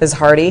as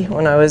hardy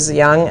when I was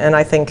young, and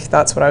I think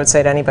that's what I would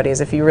say to anybody, is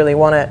if you really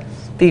want it,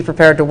 be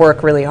prepared to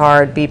work really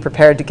hard, be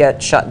prepared to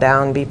get shut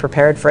down, be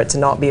prepared for it to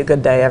not be a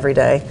good day every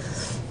day,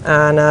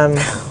 and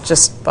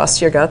just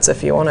bust your guts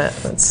if you want it.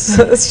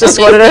 It's just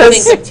what it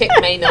is. I think of Tick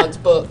Maynard's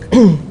book.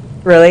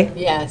 Really?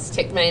 Yes,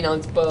 Tick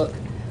Maynard's book,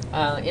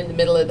 In the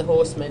Middle of the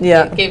Horseman.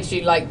 Yeah. It gives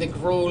you like the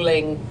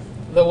grueling,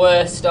 the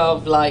worst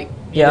of like,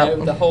 you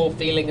know, the whole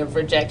feeling of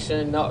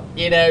rejection, not,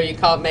 you know, you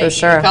can't make it, you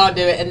can't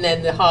do it, and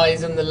then the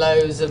highs and the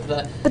lows of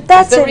the. But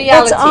that's the it.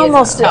 reality That's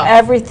almost tough.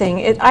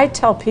 everything. I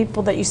tell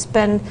people that you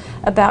spend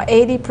about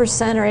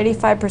 80% or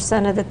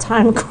 85% of the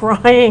time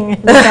crying,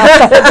 and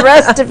the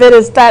rest of it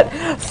is that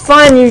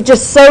fun. You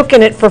just soak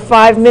in it for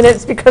 5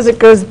 minutes, because it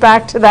goes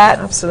back to that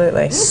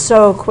absolutely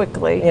so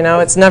quickly. You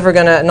know, it's never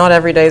gonna. Not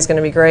every day is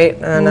gonna be great,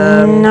 and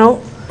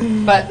no.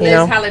 But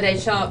Liz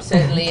Halliday-Sharp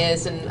certainly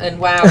is, and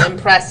wow,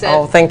 impressive.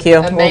 Oh, thank you.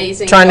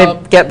 Amazing. Trying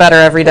to get better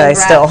every day.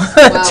 Still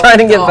Well, trying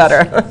to get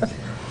better.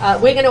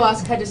 We're going to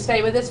ask her to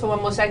stay with us for one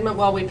more segment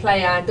while we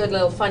play our good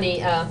little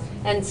funny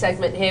end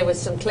segment here with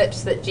some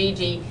clips that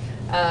Gigi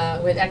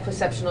with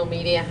Equiceptional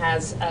Media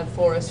has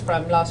for us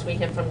from last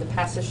weekend from the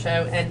Passer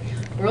show. And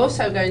we're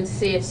also going to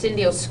see if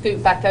Cindy will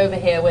scoot back over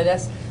here with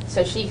us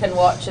so she can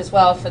watch as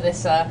well for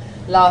this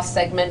last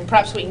segment.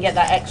 Perhaps we can get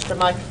that extra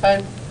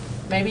microphone,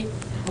 maybe?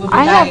 We'll be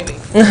back.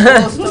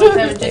 We'll start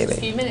there in just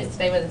a few minutes.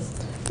 Stay with us.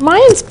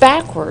 Mine's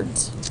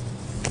backwards.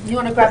 You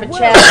want to grab a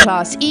chair?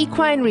 Class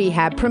Equine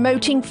Rehab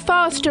promoting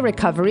faster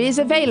recovery is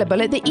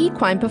available at the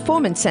Equine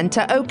Performance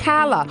Centre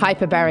Ocala.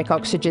 Hyperbaric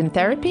oxygen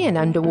therapy, an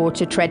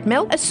underwater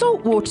treadmill, a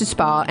saltwater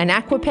spa, an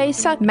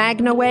aquapacer,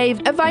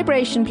 MagnaWave, a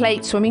vibration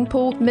plate, swimming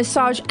pool,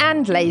 massage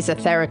and laser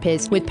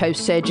therapies. With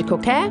post-surgical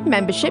care,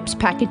 memberships,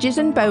 packages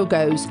and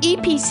BOGOs.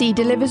 EPC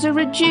delivers a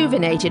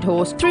rejuvenated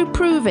horse through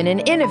proven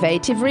and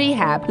innovative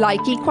rehab.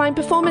 Like Equine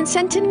Performance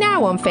Centre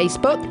now on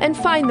Facebook and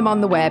find them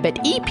on the web at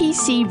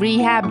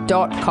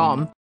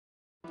epcrehab.com.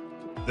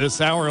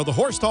 This hour of the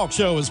Horse Talk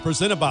Show is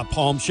presented by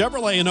Palm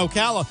Chevrolet in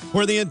Ocala,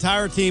 where the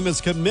entire team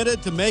is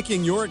committed to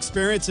making your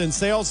experience in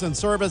sales and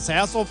service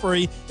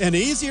hassle-free and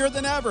easier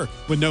than ever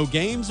with no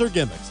games or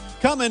gimmicks.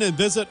 Come in and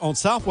visit on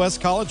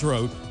Southwest College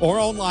Road or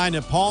online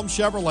at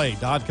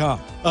palmchevrolet.com.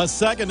 A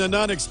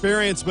second-to-none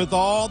experience with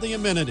all the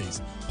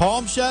amenities.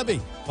 Palm Chevy,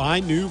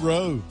 find new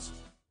roads.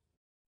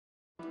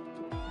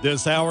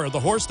 This hour of the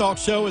Horse Talk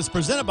Show is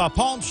presented by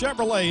Palm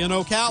Chevrolet in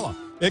Ocala.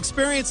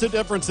 Experience the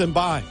difference in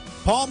buying.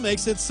 Palm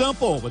makes it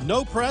simple with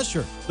no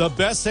pressure, the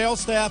best sales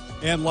staff,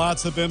 and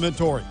lots of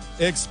inventory.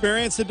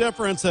 Experience the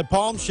difference at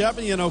Palm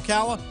Chevy in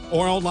Ocala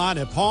or online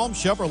at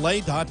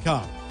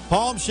palmchevrolet.com.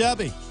 Palm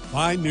Chevy,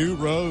 find new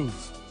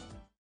roads.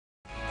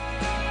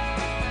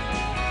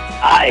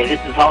 Hi,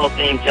 this is Hall of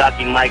Fame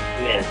jockey Mike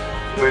Smith.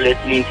 You're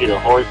listening to the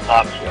Horse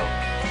Talk Show.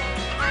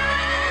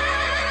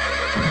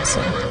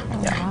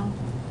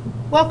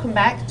 Welcome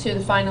back to the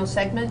final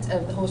segment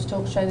of the Horse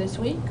Talk Show this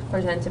week,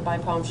 presented by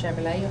Palm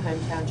Chevrolet, your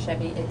hometown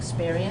Chevy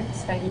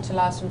experience. Thank you to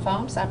Larson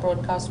Farms, our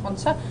broadcast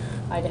sponsor,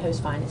 Idaho's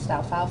finest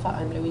alfalfa.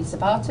 I'm Louisa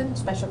Barton,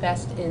 special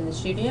guest in the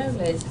studio,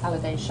 Liz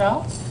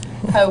Halliday-Sharp,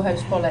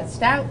 co-host Paulette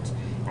Stout,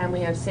 and we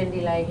have Cindy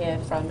Lay here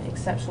from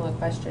Exceptional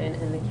Equestrian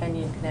and the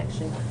Kenyan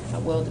Connection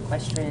at World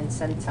Equestrian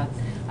Centre.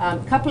 A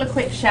couple of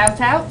quick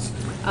shout-outs.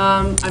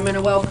 I'm going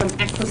to welcome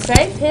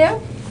Equisafe here.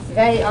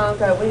 They are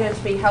we're going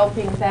to be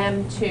helping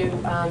them to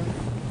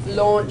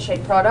launch a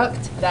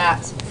product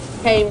that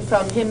came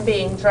from him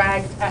being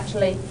dragged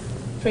actually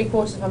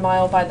 3/4 of a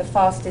mile by the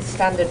fastest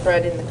standard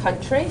bred in the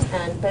country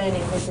and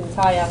burning his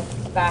entire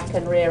back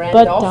and rear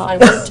end off. I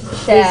won't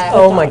share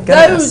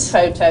those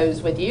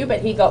photos with you,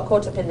 but he got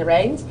caught up in the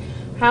reins.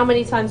 How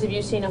many times have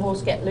you seen a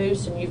horse get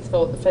loose and you've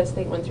thought the first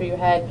thing went through your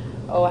head,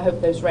 oh, I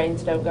hope those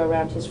reins don't go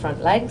around his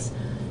front legs?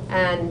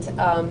 And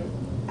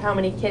how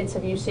many kids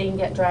have you seen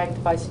get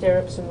dragged by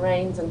stirrups and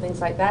reins and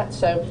things like that?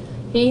 So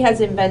he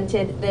has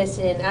invented this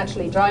in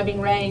actually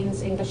driving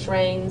reins, English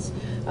reins,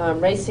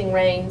 racing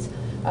reins.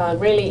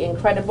 Really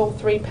incredible.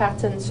 3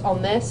 patents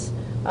on this.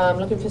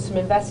 Looking for some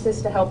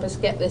investors to help us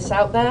get this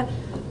out there.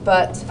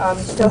 But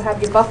still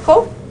have your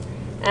buckle.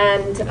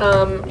 And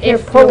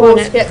if your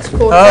horse gets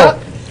caught up,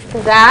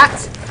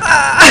 that.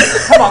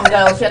 Come on,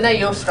 girls, I know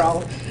you're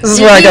strong. This is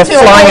where I go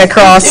flying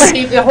across. I'm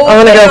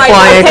going to go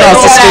flying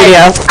across the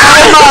studio.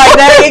 Oh,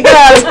 there you go.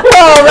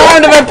 Oh,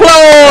 round of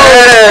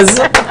applause.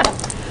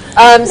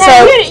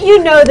 Now,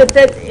 you know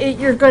that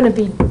you're going to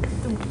be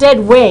dead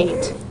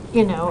weight,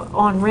 you know,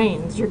 on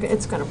reins.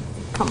 It's going to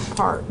come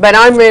apart. But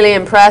I'm really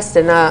impressed,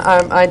 and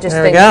I just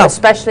think,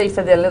 especially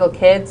for the little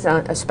kids,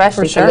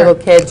 especially for little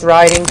kids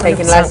riding,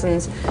 taking 100%.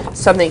 Lessons,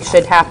 something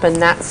should happen.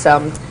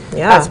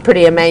 That's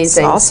pretty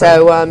amazing.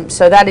 Awesome.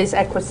 So that is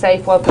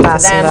Equisafe. Welcome to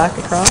them. Back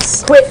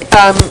across.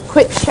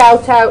 Quick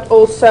shout out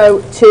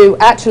also to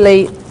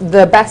actually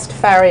the best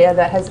farrier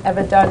that has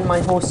ever done my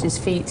horse's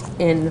feet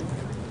in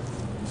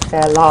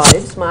their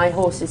lives. My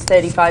horse is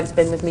 35, has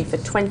been with me for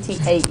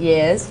 28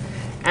 years,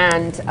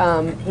 and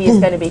he is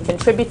going to be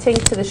contributing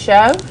to the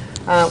show,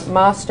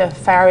 master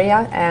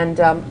farrier, and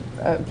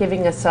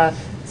giving us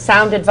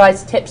sound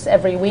advice tips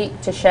every week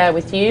to share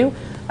with you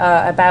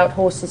about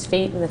horses'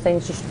 feet and the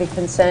things you should be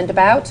concerned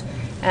about.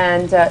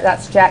 And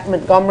that's Jack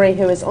Montgomery,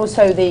 who is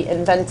also the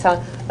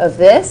inventor of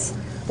this,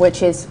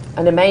 which is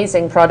an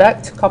amazing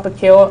product. Copper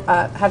Cure.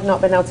 Have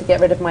not been able to get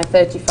rid of my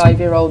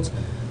 35-year-old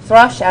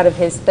thrush out of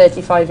his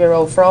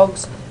 35-year-old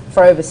frogs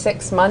for over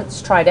 6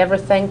 months. Tried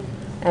everything,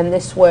 and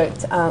this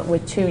worked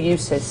with 2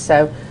 uses.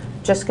 So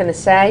just going to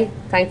say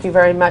thank you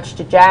very much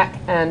to Jack,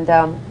 and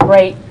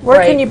great.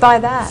 Where can you buy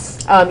that?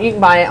 You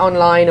can buy it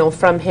online or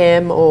from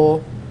him,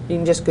 or you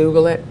can just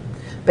Google it.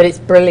 But it's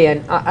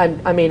brilliant.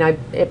 I mean,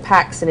 it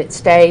packs and it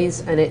stays,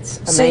 and it's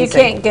amazing. So you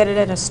can't get it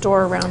at a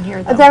store around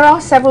here, though? There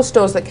are several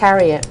stores that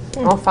carry it.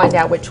 I'll find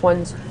out which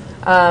ones.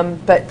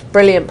 But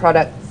brilliant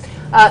product.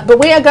 But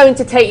we are going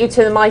to take you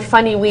to my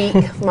funny week,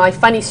 my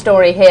funny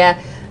story here,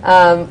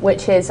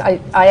 which is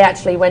I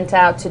actually went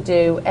out to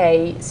do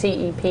a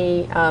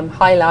CEP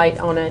highlight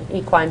on an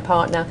equine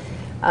partner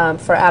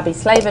for Abby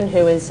Slavin,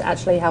 who is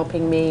actually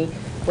helping me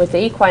with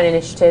the Equine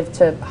Initiative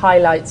to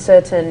highlight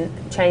certain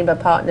chamber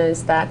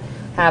partners that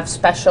have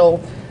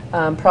special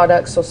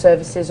products or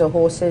services or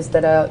horses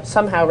that are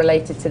somehow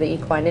related to the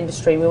equine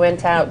industry. We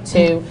went out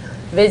to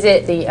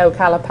visit the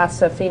Ocala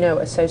Pasofino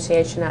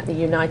Association at the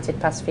United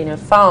Pasofino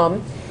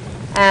Farm,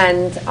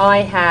 and I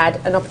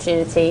had an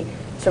opportunity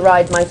to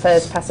ride my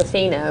first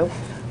Pasofino,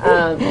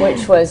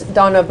 which was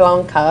Donna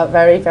Blanca,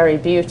 very, very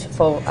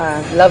beautiful,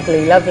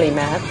 lovely, lovely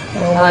mare.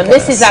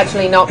 This is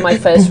actually not my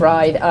first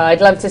ride.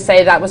 I'd love to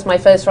say that was my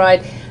first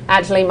ride.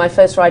 Actually, my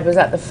first ride was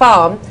at the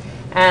farm,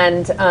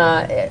 and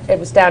it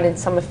was down in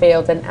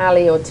Summerfield, and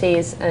Ali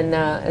Ortiz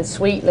and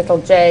sweet little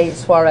Jay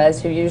Suarez,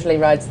 who usually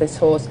rides this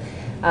horse,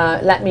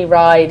 let me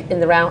ride in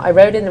the round. I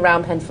rode in the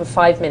round pen for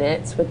 5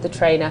 minutes with the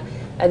trainer,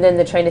 and then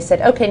the trainer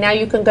said, okay, now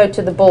you can go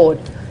to the board.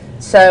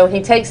 So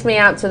he takes me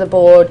out to the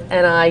board,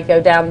 and I go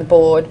down the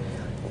board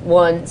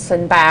once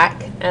and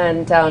back,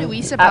 and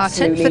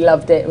absolutely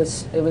loved it.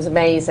 It was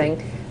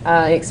amazing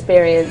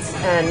experience.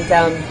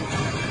 And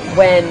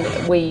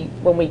when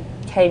we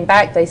came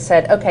back, they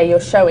said, okay, you're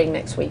showing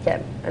next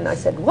weekend. And I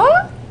said,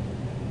 what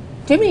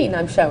do you mean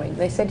I'm showing?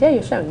 They said, yeah,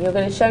 you're showing. You're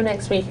going to show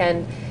next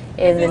weekend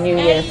in the New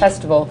Year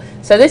Festival.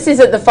 So this is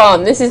at the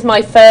farm. This is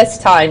my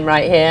first time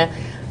right here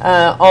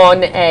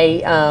on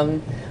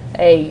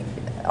a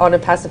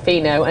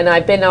Pasofino, and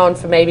I've been on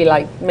for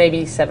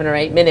maybe 7 or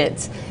 8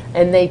 minutes,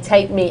 and they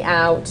take me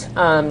out.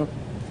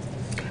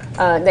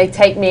 They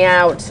take me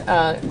out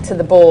to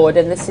the board,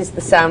 and this is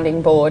the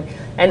sounding board.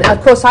 And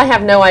of course, I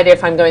have no idea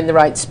if I'm going the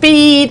right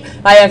speed.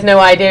 I have no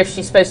idea if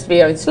she's supposed to be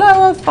going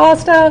slower,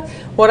 faster,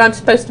 what I'm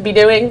supposed to be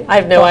doing. I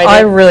have no idea.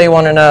 I really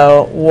want to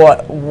know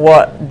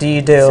what do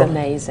you do? It's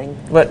amazing.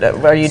 What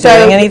are you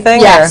doing? Anything?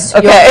 Yes. Or?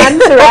 Okay. Your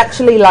hands are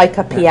actually like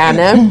a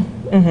piano.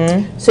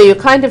 So you're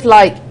kind of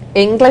like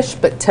English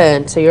but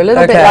turned. So you're a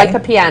little bit like a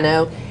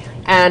piano,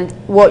 and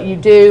what you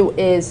do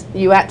is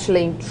you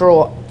actually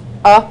draw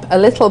up a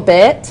little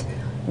bit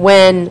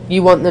when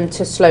you want them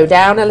to slow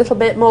down a little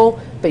bit more,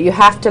 but you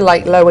have to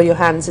like lower your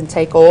hands and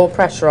take all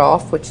pressure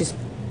off, which is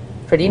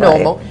pretty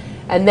normal.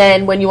 And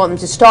then when you want them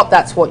to stop,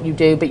 that's what you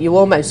do, but you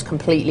almost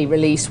completely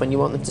release when you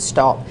want them to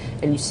stop,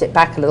 and you sit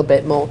back a little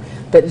bit more.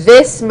 But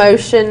this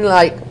motion,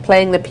 like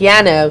playing the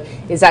piano,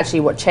 is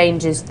actually what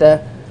changes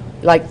the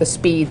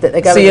speed that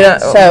they're going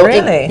at. So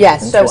really?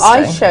 Yes, so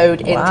I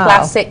showed in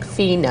Classic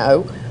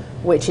Pheno,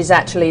 which is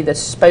actually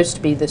supposed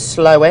to be the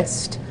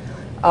slowest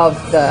of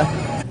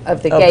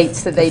the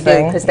gaits that they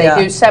do, because they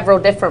do several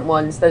different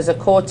ones. There's a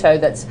Corto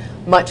that's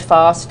much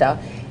faster,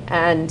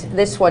 and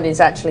this one is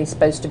actually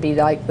supposed to be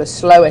like the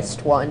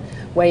slowest one,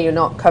 where you're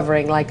not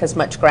covering like as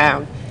much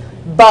ground.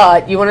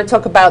 But you want to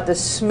talk about the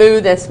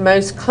smoothest,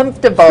 most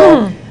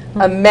comfortable,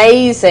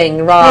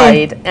 amazing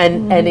ride,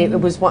 and it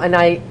was what,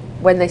 and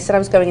when they said I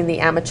was going in the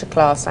amateur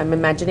class, I'm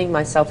imagining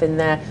myself in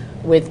there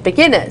with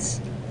beginners.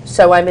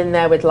 So I'm in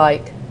there with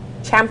like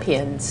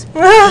champions,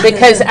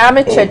 because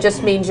amateur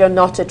just means you're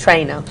not a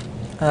trainer.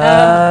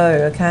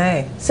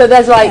 Okay. So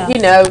there's like,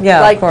 you know,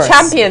 like of course.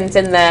 champions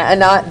in there,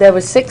 and there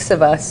were 6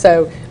 of us,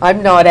 so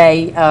I'm not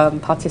a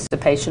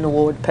participation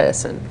award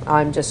person.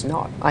 I'm just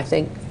not. I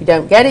think if you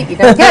don't get it, you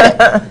don't get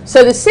it.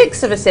 So there's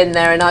 6 of us in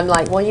there, and I'm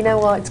like, well, you know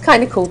what, it's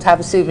kind of cool to have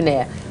a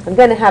souvenir. I'm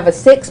going to have a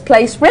 6th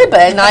place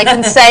ribbon, I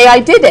can say I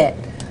did it.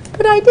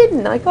 But I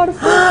didn't. I got a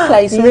 4th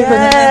place ribbon.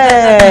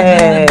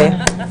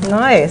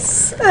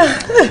 Nice.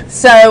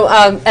 So,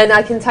 and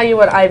I can tell you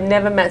what, I've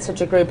never met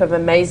such a group of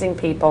amazing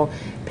people.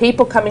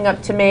 People coming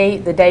up to me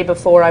the day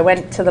before I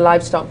went to the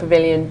livestock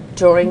pavilion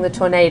during the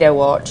tornado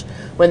watch,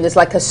 when there's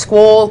like a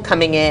squall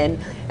coming in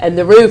and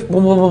the roof,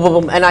 boom, boom, boom,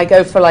 boom, and I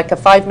go for like a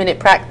 5-minute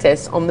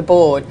practice on the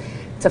board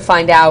to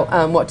find out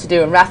what to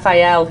do. And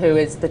Raphael, who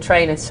is the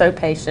trainer, so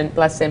patient,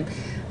 bless him,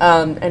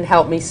 and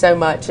helped me so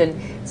much. And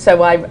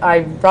so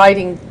I'm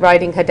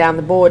riding her down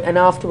the board, and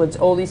afterwards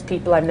all these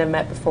people I've never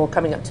met before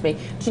coming up to me.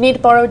 Do you need to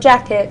borrow a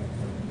jacket?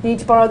 Do you need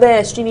to borrow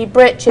this? Do you need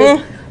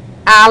breeches?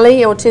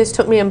 Ali Ortiz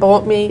took me and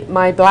bought me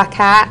my black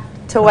hat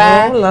to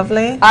wear. Oh,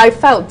 lovely. I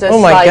felt just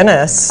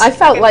goodness. I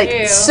felt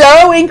like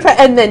so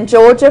incredible. And then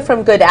Georgia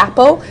from Good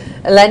Apple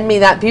lent me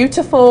that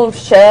beautiful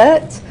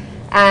shirt,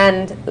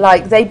 and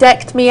like they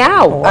decked me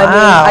out. Wow. I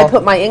mean, I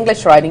put my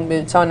English riding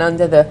boots on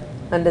under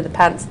the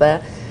pants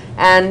there.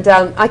 And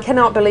I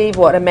cannot believe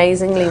what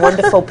amazingly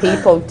wonderful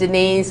people,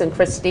 Denise and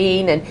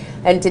Christine,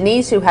 and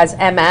Denise, who has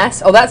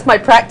MS. Oh, that's my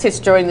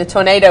practice during the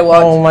tornado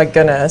watch. Oh my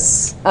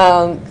goodness.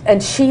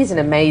 And she's an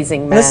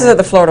amazing man. This is at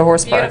the Florida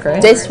Horse Park, right?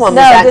 This one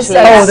was actually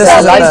this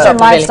is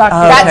livestock.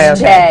 That's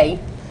Jay.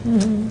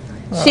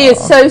 Mm-hmm. She is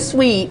so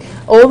sweet.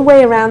 All the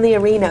way around the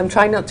arena, I'm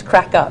trying not to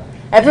crack up.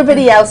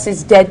 Everybody else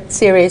is dead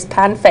serious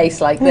pan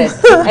face like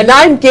this. And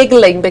I'm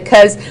giggling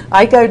because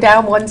I go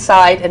down one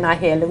side and I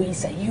hear,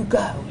 Louisa, you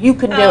go, you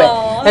can do it.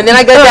 And then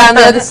I go down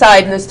the other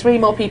side and there's 3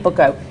 more people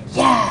go,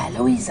 yeah,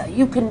 Louisa,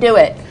 you can do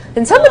it.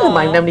 And some of them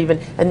I don't even,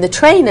 and the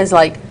trainer's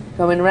like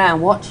going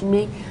around watching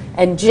me.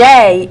 And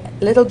Jay,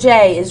 little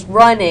Jay, is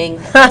running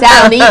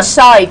down each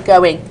side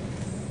going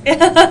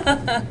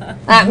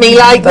at me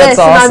like this.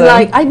 Awesome. And I'm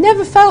like, I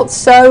never felt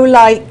so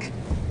like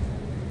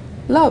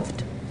loved.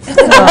 And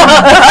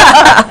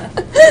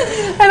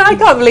I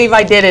can't believe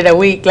I did it a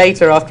week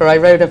later after I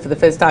rode her for the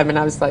first time, and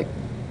I was like,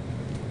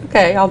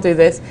 okay, I'll do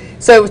this.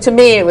 So to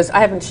me it was, I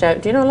haven't shown,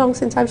 do you know how long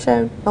since I've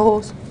shown a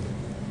horse?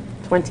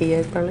 20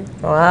 years probably.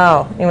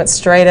 Wow, you went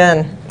straight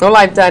in. All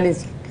I've done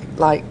is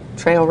like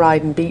trail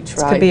ride and beach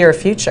ride. This could be your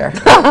future.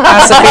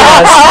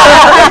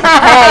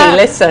 Hey,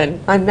 listen,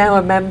 I'm now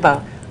a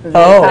member.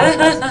 Wow.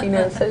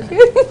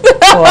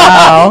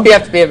 You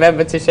have to be a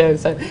member to show.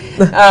 So,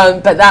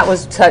 but that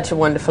was such a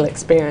wonderful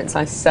experience.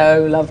 I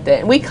so loved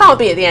it. And we can't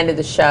be at the end of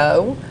the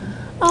show.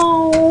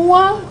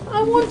 Oh,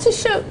 I want to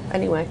show.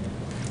 Anyway,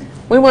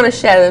 we want to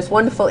share those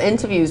wonderful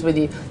interviews with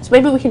you. So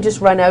maybe we can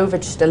just run over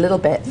just a little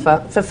bit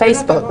for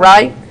Facebook,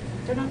 right?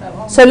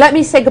 So let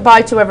me say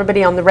goodbye to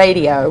everybody on the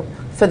radio,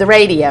 for the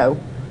radio.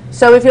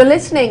 So if you're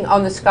listening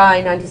on the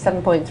Sky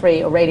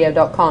 97.3 or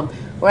radio.com,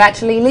 we're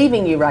actually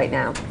leaving you right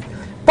now.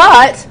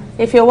 But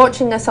if you're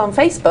watching us on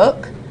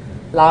Facebook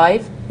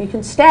live, you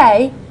can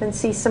stay and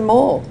see some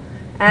more.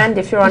 And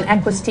if you're on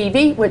Equus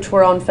TV, which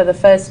we're on for the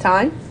first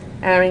time,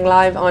 airing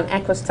live on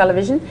Equus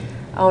Television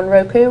on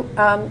Roku,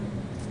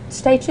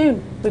 stay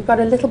tuned. We've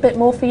got a little bit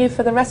more for you.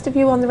 For the rest of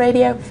you on the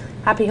radio,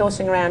 happy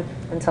horsing around.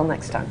 Until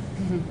next time.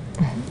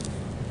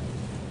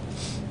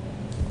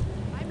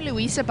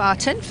 Louisa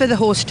Barton for the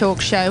Horse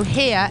Talk Show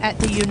here at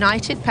the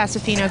United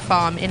Pasofino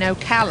Farm in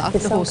Ocala,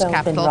 the horse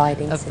capital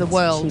of the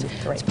world.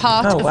 It's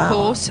part, of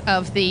course,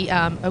 of the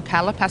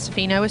Ocala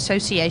Pasofino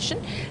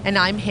Association, and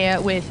I'm here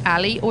with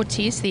Ali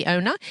Ortiz, the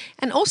owner,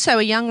 and also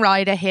a young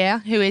rider here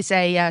who is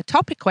a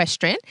top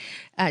equestrian,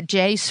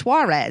 Jay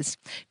Suarez.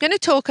 Going to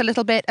talk a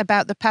little bit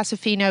about the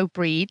Pasofino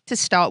breed to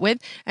start with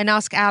and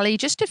ask Ali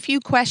just a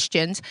few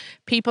questions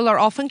people are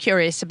often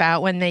curious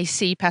about when they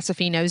see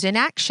Pasofinos in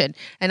action.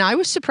 And I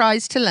was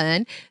surprised to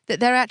learn that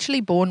they're actually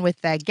born with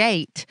their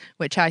gait,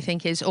 which I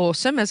think is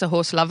awesome as a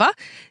horse lover.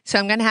 So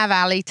I'm going to have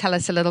Ali tell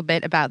us a little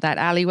bit about that.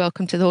 Ali,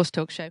 welcome to the Horse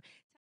Talk Show.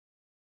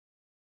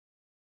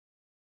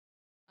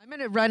 I'm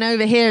going to run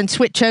over here and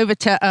switch over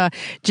to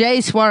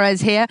Jay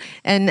Suarez here.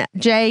 And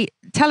Jay,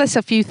 tell us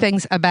a few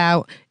things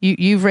about you.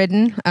 You've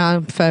ridden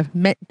for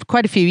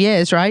quite a few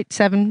years, right?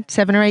 Seven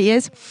or 8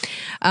 years,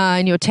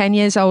 and you're 10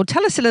 years old.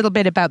 Tell us a little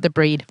bit about the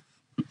breed.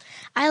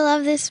 I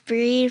love this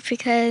breed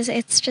because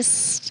it's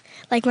just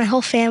like my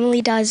whole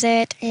family does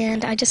it,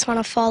 and I just want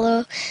to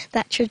follow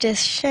that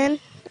tradition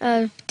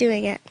of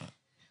doing it.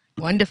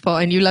 Wonderful.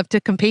 And you love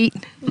to compete?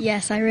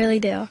 Yes, I really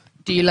do.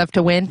 Do you love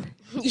to win?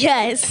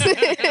 Yes.